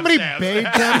 Stab, Comedy stab, Babe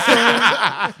Jam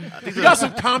song. You got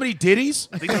some comedy ditties?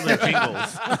 I think those are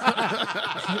jingles.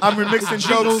 I'm remixing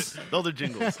jokes. Those are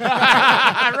jingles.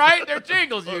 Right? They're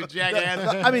jingles, you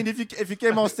jackass. I mean, if you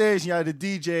came on stage, you had a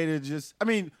DJ to just. I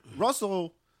mean,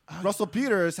 Russell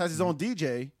Peters has his own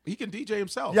DJ. He can DJ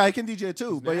himself. Yeah, he can DJ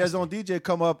too, but he has his own DJ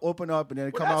come up, open up, and then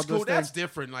Well, come that's out. cool. Those That's things.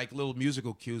 different, like little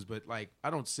musical cues, but like I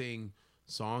don't sing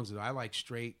songs. I like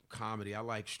straight comedy. I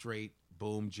like straight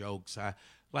boom jokes. I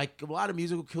like a lot of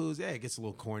musical cues. Yeah, it gets a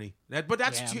little corny. But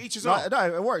that's Yeah. to each his own.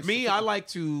 No, it works. Me, I like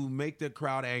to make the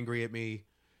crowd angry at me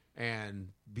and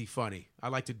be funny. I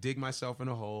like to dig myself in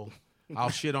a hole. I'll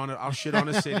shit on it. I'll shit on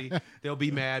a city. They'll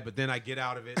be mad, but then I get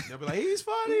out of it. They'll be like, "He's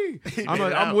funny."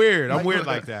 I'm weird. I'm weird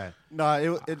like that.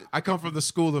 No, I come from the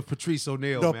school of Patrice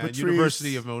O'Neill, No, man. Patrice.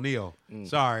 University of O'Neill.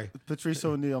 Sorry. Patrice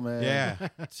O'Neill, man. Yeah.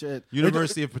 Shit.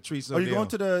 University of Patrice Are O'Neill. you going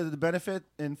to the benefit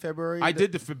in February? I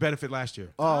did the benefit last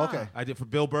year. Oh, okay. I did for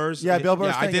Bill Burr's. Yeah, Bill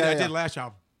Burr's Yeah, I thing, did. yeah, I yeah. did last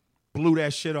year. blew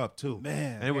that shit up too.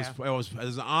 Man. And it was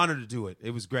an honor to do it.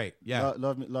 It was great. Yeah.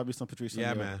 Love me some Patrice.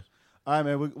 Yeah, O'Neal. man. All right,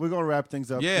 man. We're gonna wrap things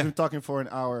up. Yeah. We've been talking for an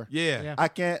hour. Yeah. Yeah. I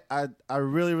can't. I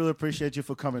really, really appreciate you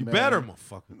for coming, man. Better,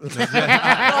 motherfucker.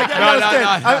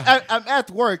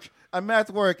 I'm at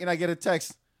work. And I get a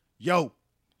text. Yo,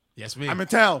 Yes, me. I'm in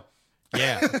town.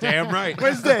 Yeah, damn right.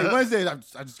 Wednesday.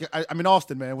 I'm in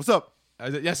Austin, man. What's up?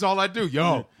 That's all I do.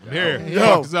 Yo, I'm here.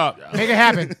 Yo. What's up? Make it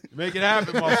happen. Make it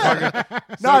happen,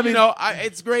 motherfucker. So, I mean- you know,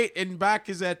 it's great. And back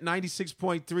is at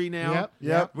 96.3 now.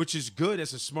 Yep. Which is good.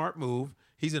 It's a smart move.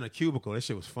 He's in a cubicle. That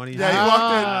shit was funny. Yeah, he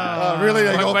walked in. Really?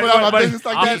 You open up my business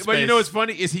like that? But you know what's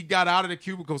funny is he got out of the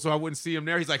cubicle so I wouldn't see him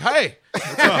there. He's like, hey,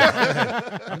 what's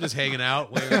up? I'm just hanging out.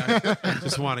 I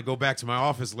just want to go back to my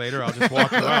office later. I'll just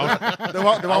walk around. The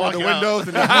one with the windows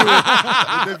and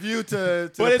the view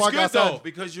to But the it's park good outside. though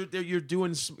because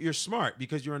you're smart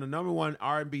because you're on the #1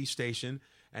 R&B station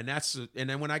and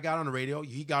then when I got on the radio,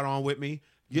 he got on with me.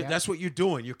 That's what you're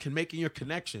doing. You're making your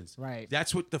connections. Right.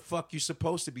 That's what the fuck you're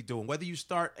supposed to be doing. Whether you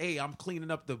start, hey, I'm cleaning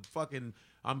up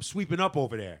I'm sweeping up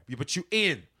over there. But you're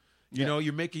in. You know,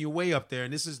 you're making your way up there,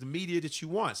 and this is the media that you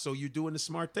want. So you're doing the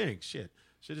smart thing. Shit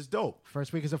is dope.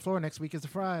 First week is the floor. Next week is the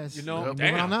fries. You know, Moving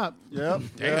damn. on up. Yep.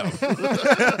 Damn.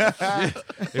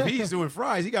 If he's doing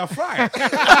fries, he got fired.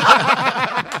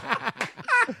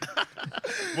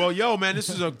 Well, yo, man, this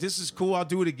is cool. I'll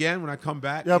do it again when I come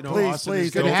back. Yeah, You know, please. Austin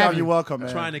is Good dope. to have you. Welcome,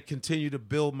 man. Trying to continue to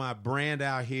build my brand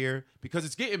out here because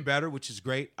it's getting better, which is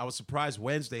great. I was surprised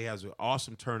Wednesday has an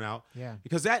awesome turnout. Yeah.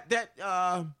 Because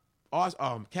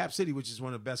Cap City, which is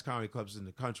one of the best comedy clubs in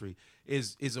the country,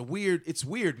 is weird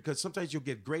because sometimes you'll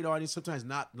get great audience, sometimes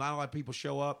not a lot of people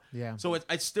show up. Yeah. So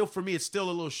it's still, for me, it's still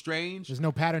a little strange. There's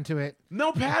no pattern to it.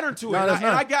 No pattern to it. No, there's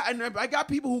not. I got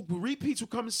people who repeats who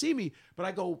come and see me, but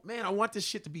I go, man, I want this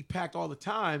shit to be packed all the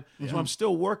time. So I'm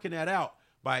still working that out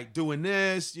by doing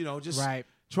this, you know, just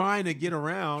trying to get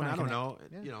around. I don't know,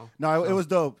 you know. No, it was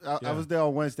dope. I Yeah. was there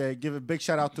on Wednesday. Give a big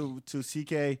shout out to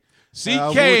CK. CK,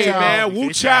 Wu Chow. man,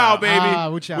 Wu Chow,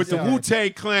 baby, Wu Chow, with the yeah.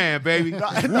 Wu-Tang Clan, baby. Wu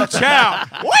Chow.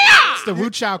 It's the Wu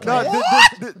Chow No,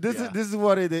 clan. this is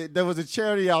what it is. There was a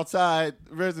charity outside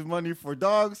raising money for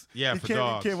dogs. Yeah, he for came,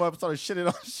 dogs. He came up and started shitting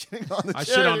on the I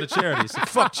charity. shit on the charities.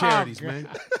 Fuck charities, man.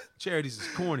 Charities is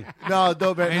corny. No,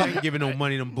 dope, I man. ain't giving no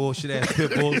money to them bullshit ass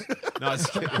pit bulls. No, I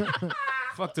just kidding.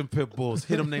 Fuck them pit bulls.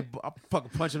 Hit them, I'll fucking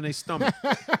punch them in their stomach.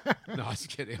 No, I just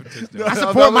kidding. I'm just No, I no,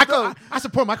 support no, Michael. no. I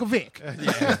support Michael Vick. Well,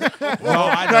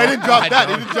 I No, know. he didn't drop I that.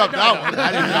 know. He didn't drop that one.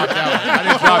 I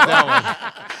didn't drop that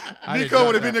one. Nico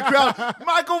would have been in the crowd.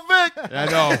 Michael Vick. I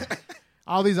know.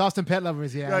 All these Austin pet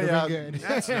lovers, Yeah, they're good.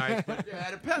 That's nice. But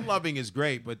yeah, the pet loving is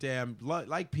great, but damn,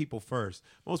 like people first.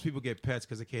 Most people get pets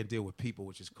because they can't deal with people,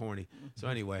 which is corny. So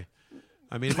anyway,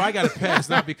 I mean, if I got a pet, it's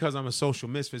not because I'm a social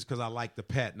misfit, it's because I like the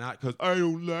pet, not because I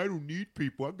don't need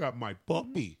people. I got my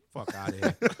puppy. Fuck out of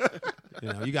here.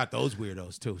 You know, you got those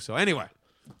weirdos too. So anyway,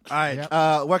 All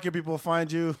right. Where can people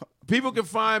find you? people can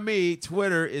find me.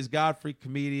 Twitter is Godfrey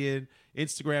Comedian.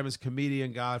 Instagram is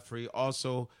Comedian Godfrey.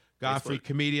 Also,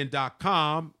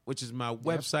 GodfreyComedian.com, which is my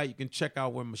website. You can check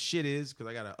out where my shit is because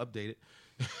I got to update it.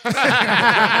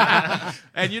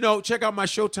 And, you know, check out my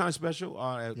Showtime special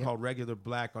called Regular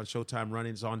Black on Showtime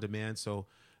Runnings on demand. So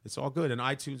it's all good. And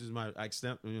iTunes is my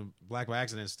Black by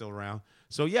Accident is still around.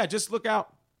 So, yeah, just look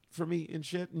out for me and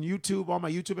shit. And YouTube, on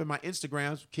my YouTube and my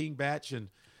Instagrams, King Batch and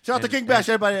Shout out to King Bash,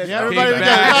 everybody. King Everybody together.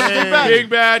 Batch, Shout out to King Bash. King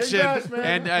Batch, King Bash,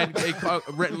 man. and they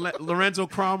Lorenzo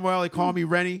Cromwell. They call me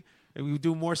Rennie, and we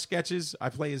do more sketches. I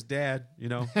play his dad, you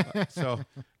know. So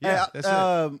yeah, that's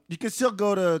it. You can still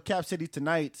go to Cap City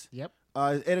tonight. Yep.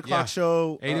 8 o'clock Yeah.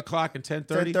 show. 8 o'clock and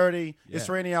 10:30. 10:30. Yeah. It's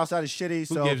raining outside. It's shitty.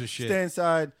 Who So gives a shit? stay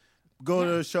inside. Go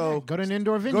to the show. Go to an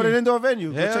indoor venue. Go to an indoor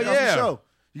venue. Go Hell check out yeah. the show.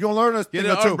 You're going to learn a Get thing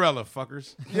an or two. umbrella,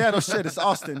 fuckers. Yeah, no shit. It's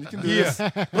Austin. You can do Yeah. this.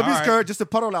 Don't be All right. scared. Just a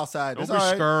puddle outside. Don't It's be all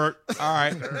right. scared. All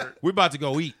right, we're about to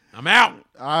go eat. I'm out.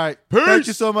 All right. Peace. Thank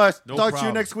you so much. No Talk to you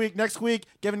problem. next week. Next week,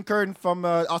 Kevin Curtin from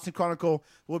Austin Chronicle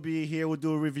will be here. We'll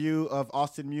do a review of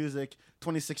Austin Music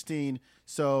 2016.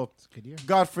 So, good year.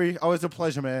 Godfrey, always a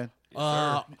pleasure, man.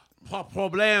 Pas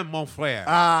problème, mon frère.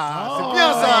 C'est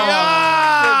bien ça.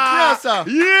 C'est bien ça.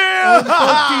 Yeah.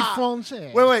 Petit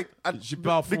français. Wait. Je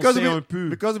parle Because français un peu.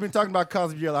 we've been talking about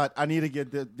Cosby a lot, I need to get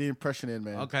the impression in,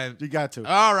 man. Okay. You got to.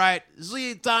 All right,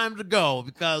 see, time to go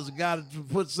because we got to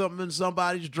put something in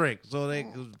somebody's drink so they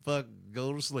can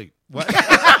go to sleep. What?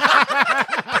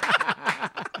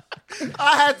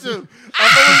 I had to.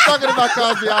 I was talking about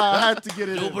Cosby. I had to get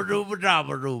it in. Dooba dooba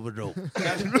dabba dooba doo.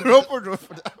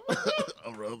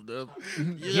 I rubbed up.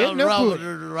 You Get know, no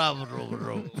rubba dooba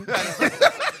doo.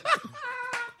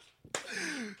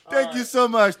 Thank you so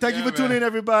much. Thank you for tuning in,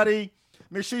 everybody.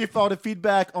 Make sure you follow the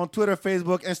feedback on Twitter,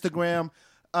 Facebook, Instagram.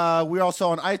 We're also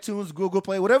on iTunes, Google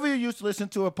Play, whatever you use to listen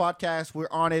to a podcast. We're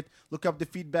on it. Look up the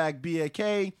feedback,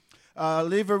 BAK.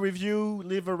 Leave a review,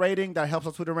 leave a rating. That helps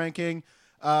us with the ranking.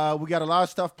 We got a lot of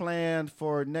stuff planned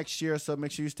for next year, so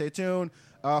make sure you stay tuned.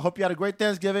 Hope you had a great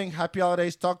Thanksgiving. Happy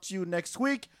holidays. Talk to you next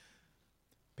week.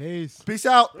 Peace. Peace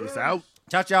out. Peace out.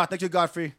 Ciao, ciao. Thank you, Godfrey.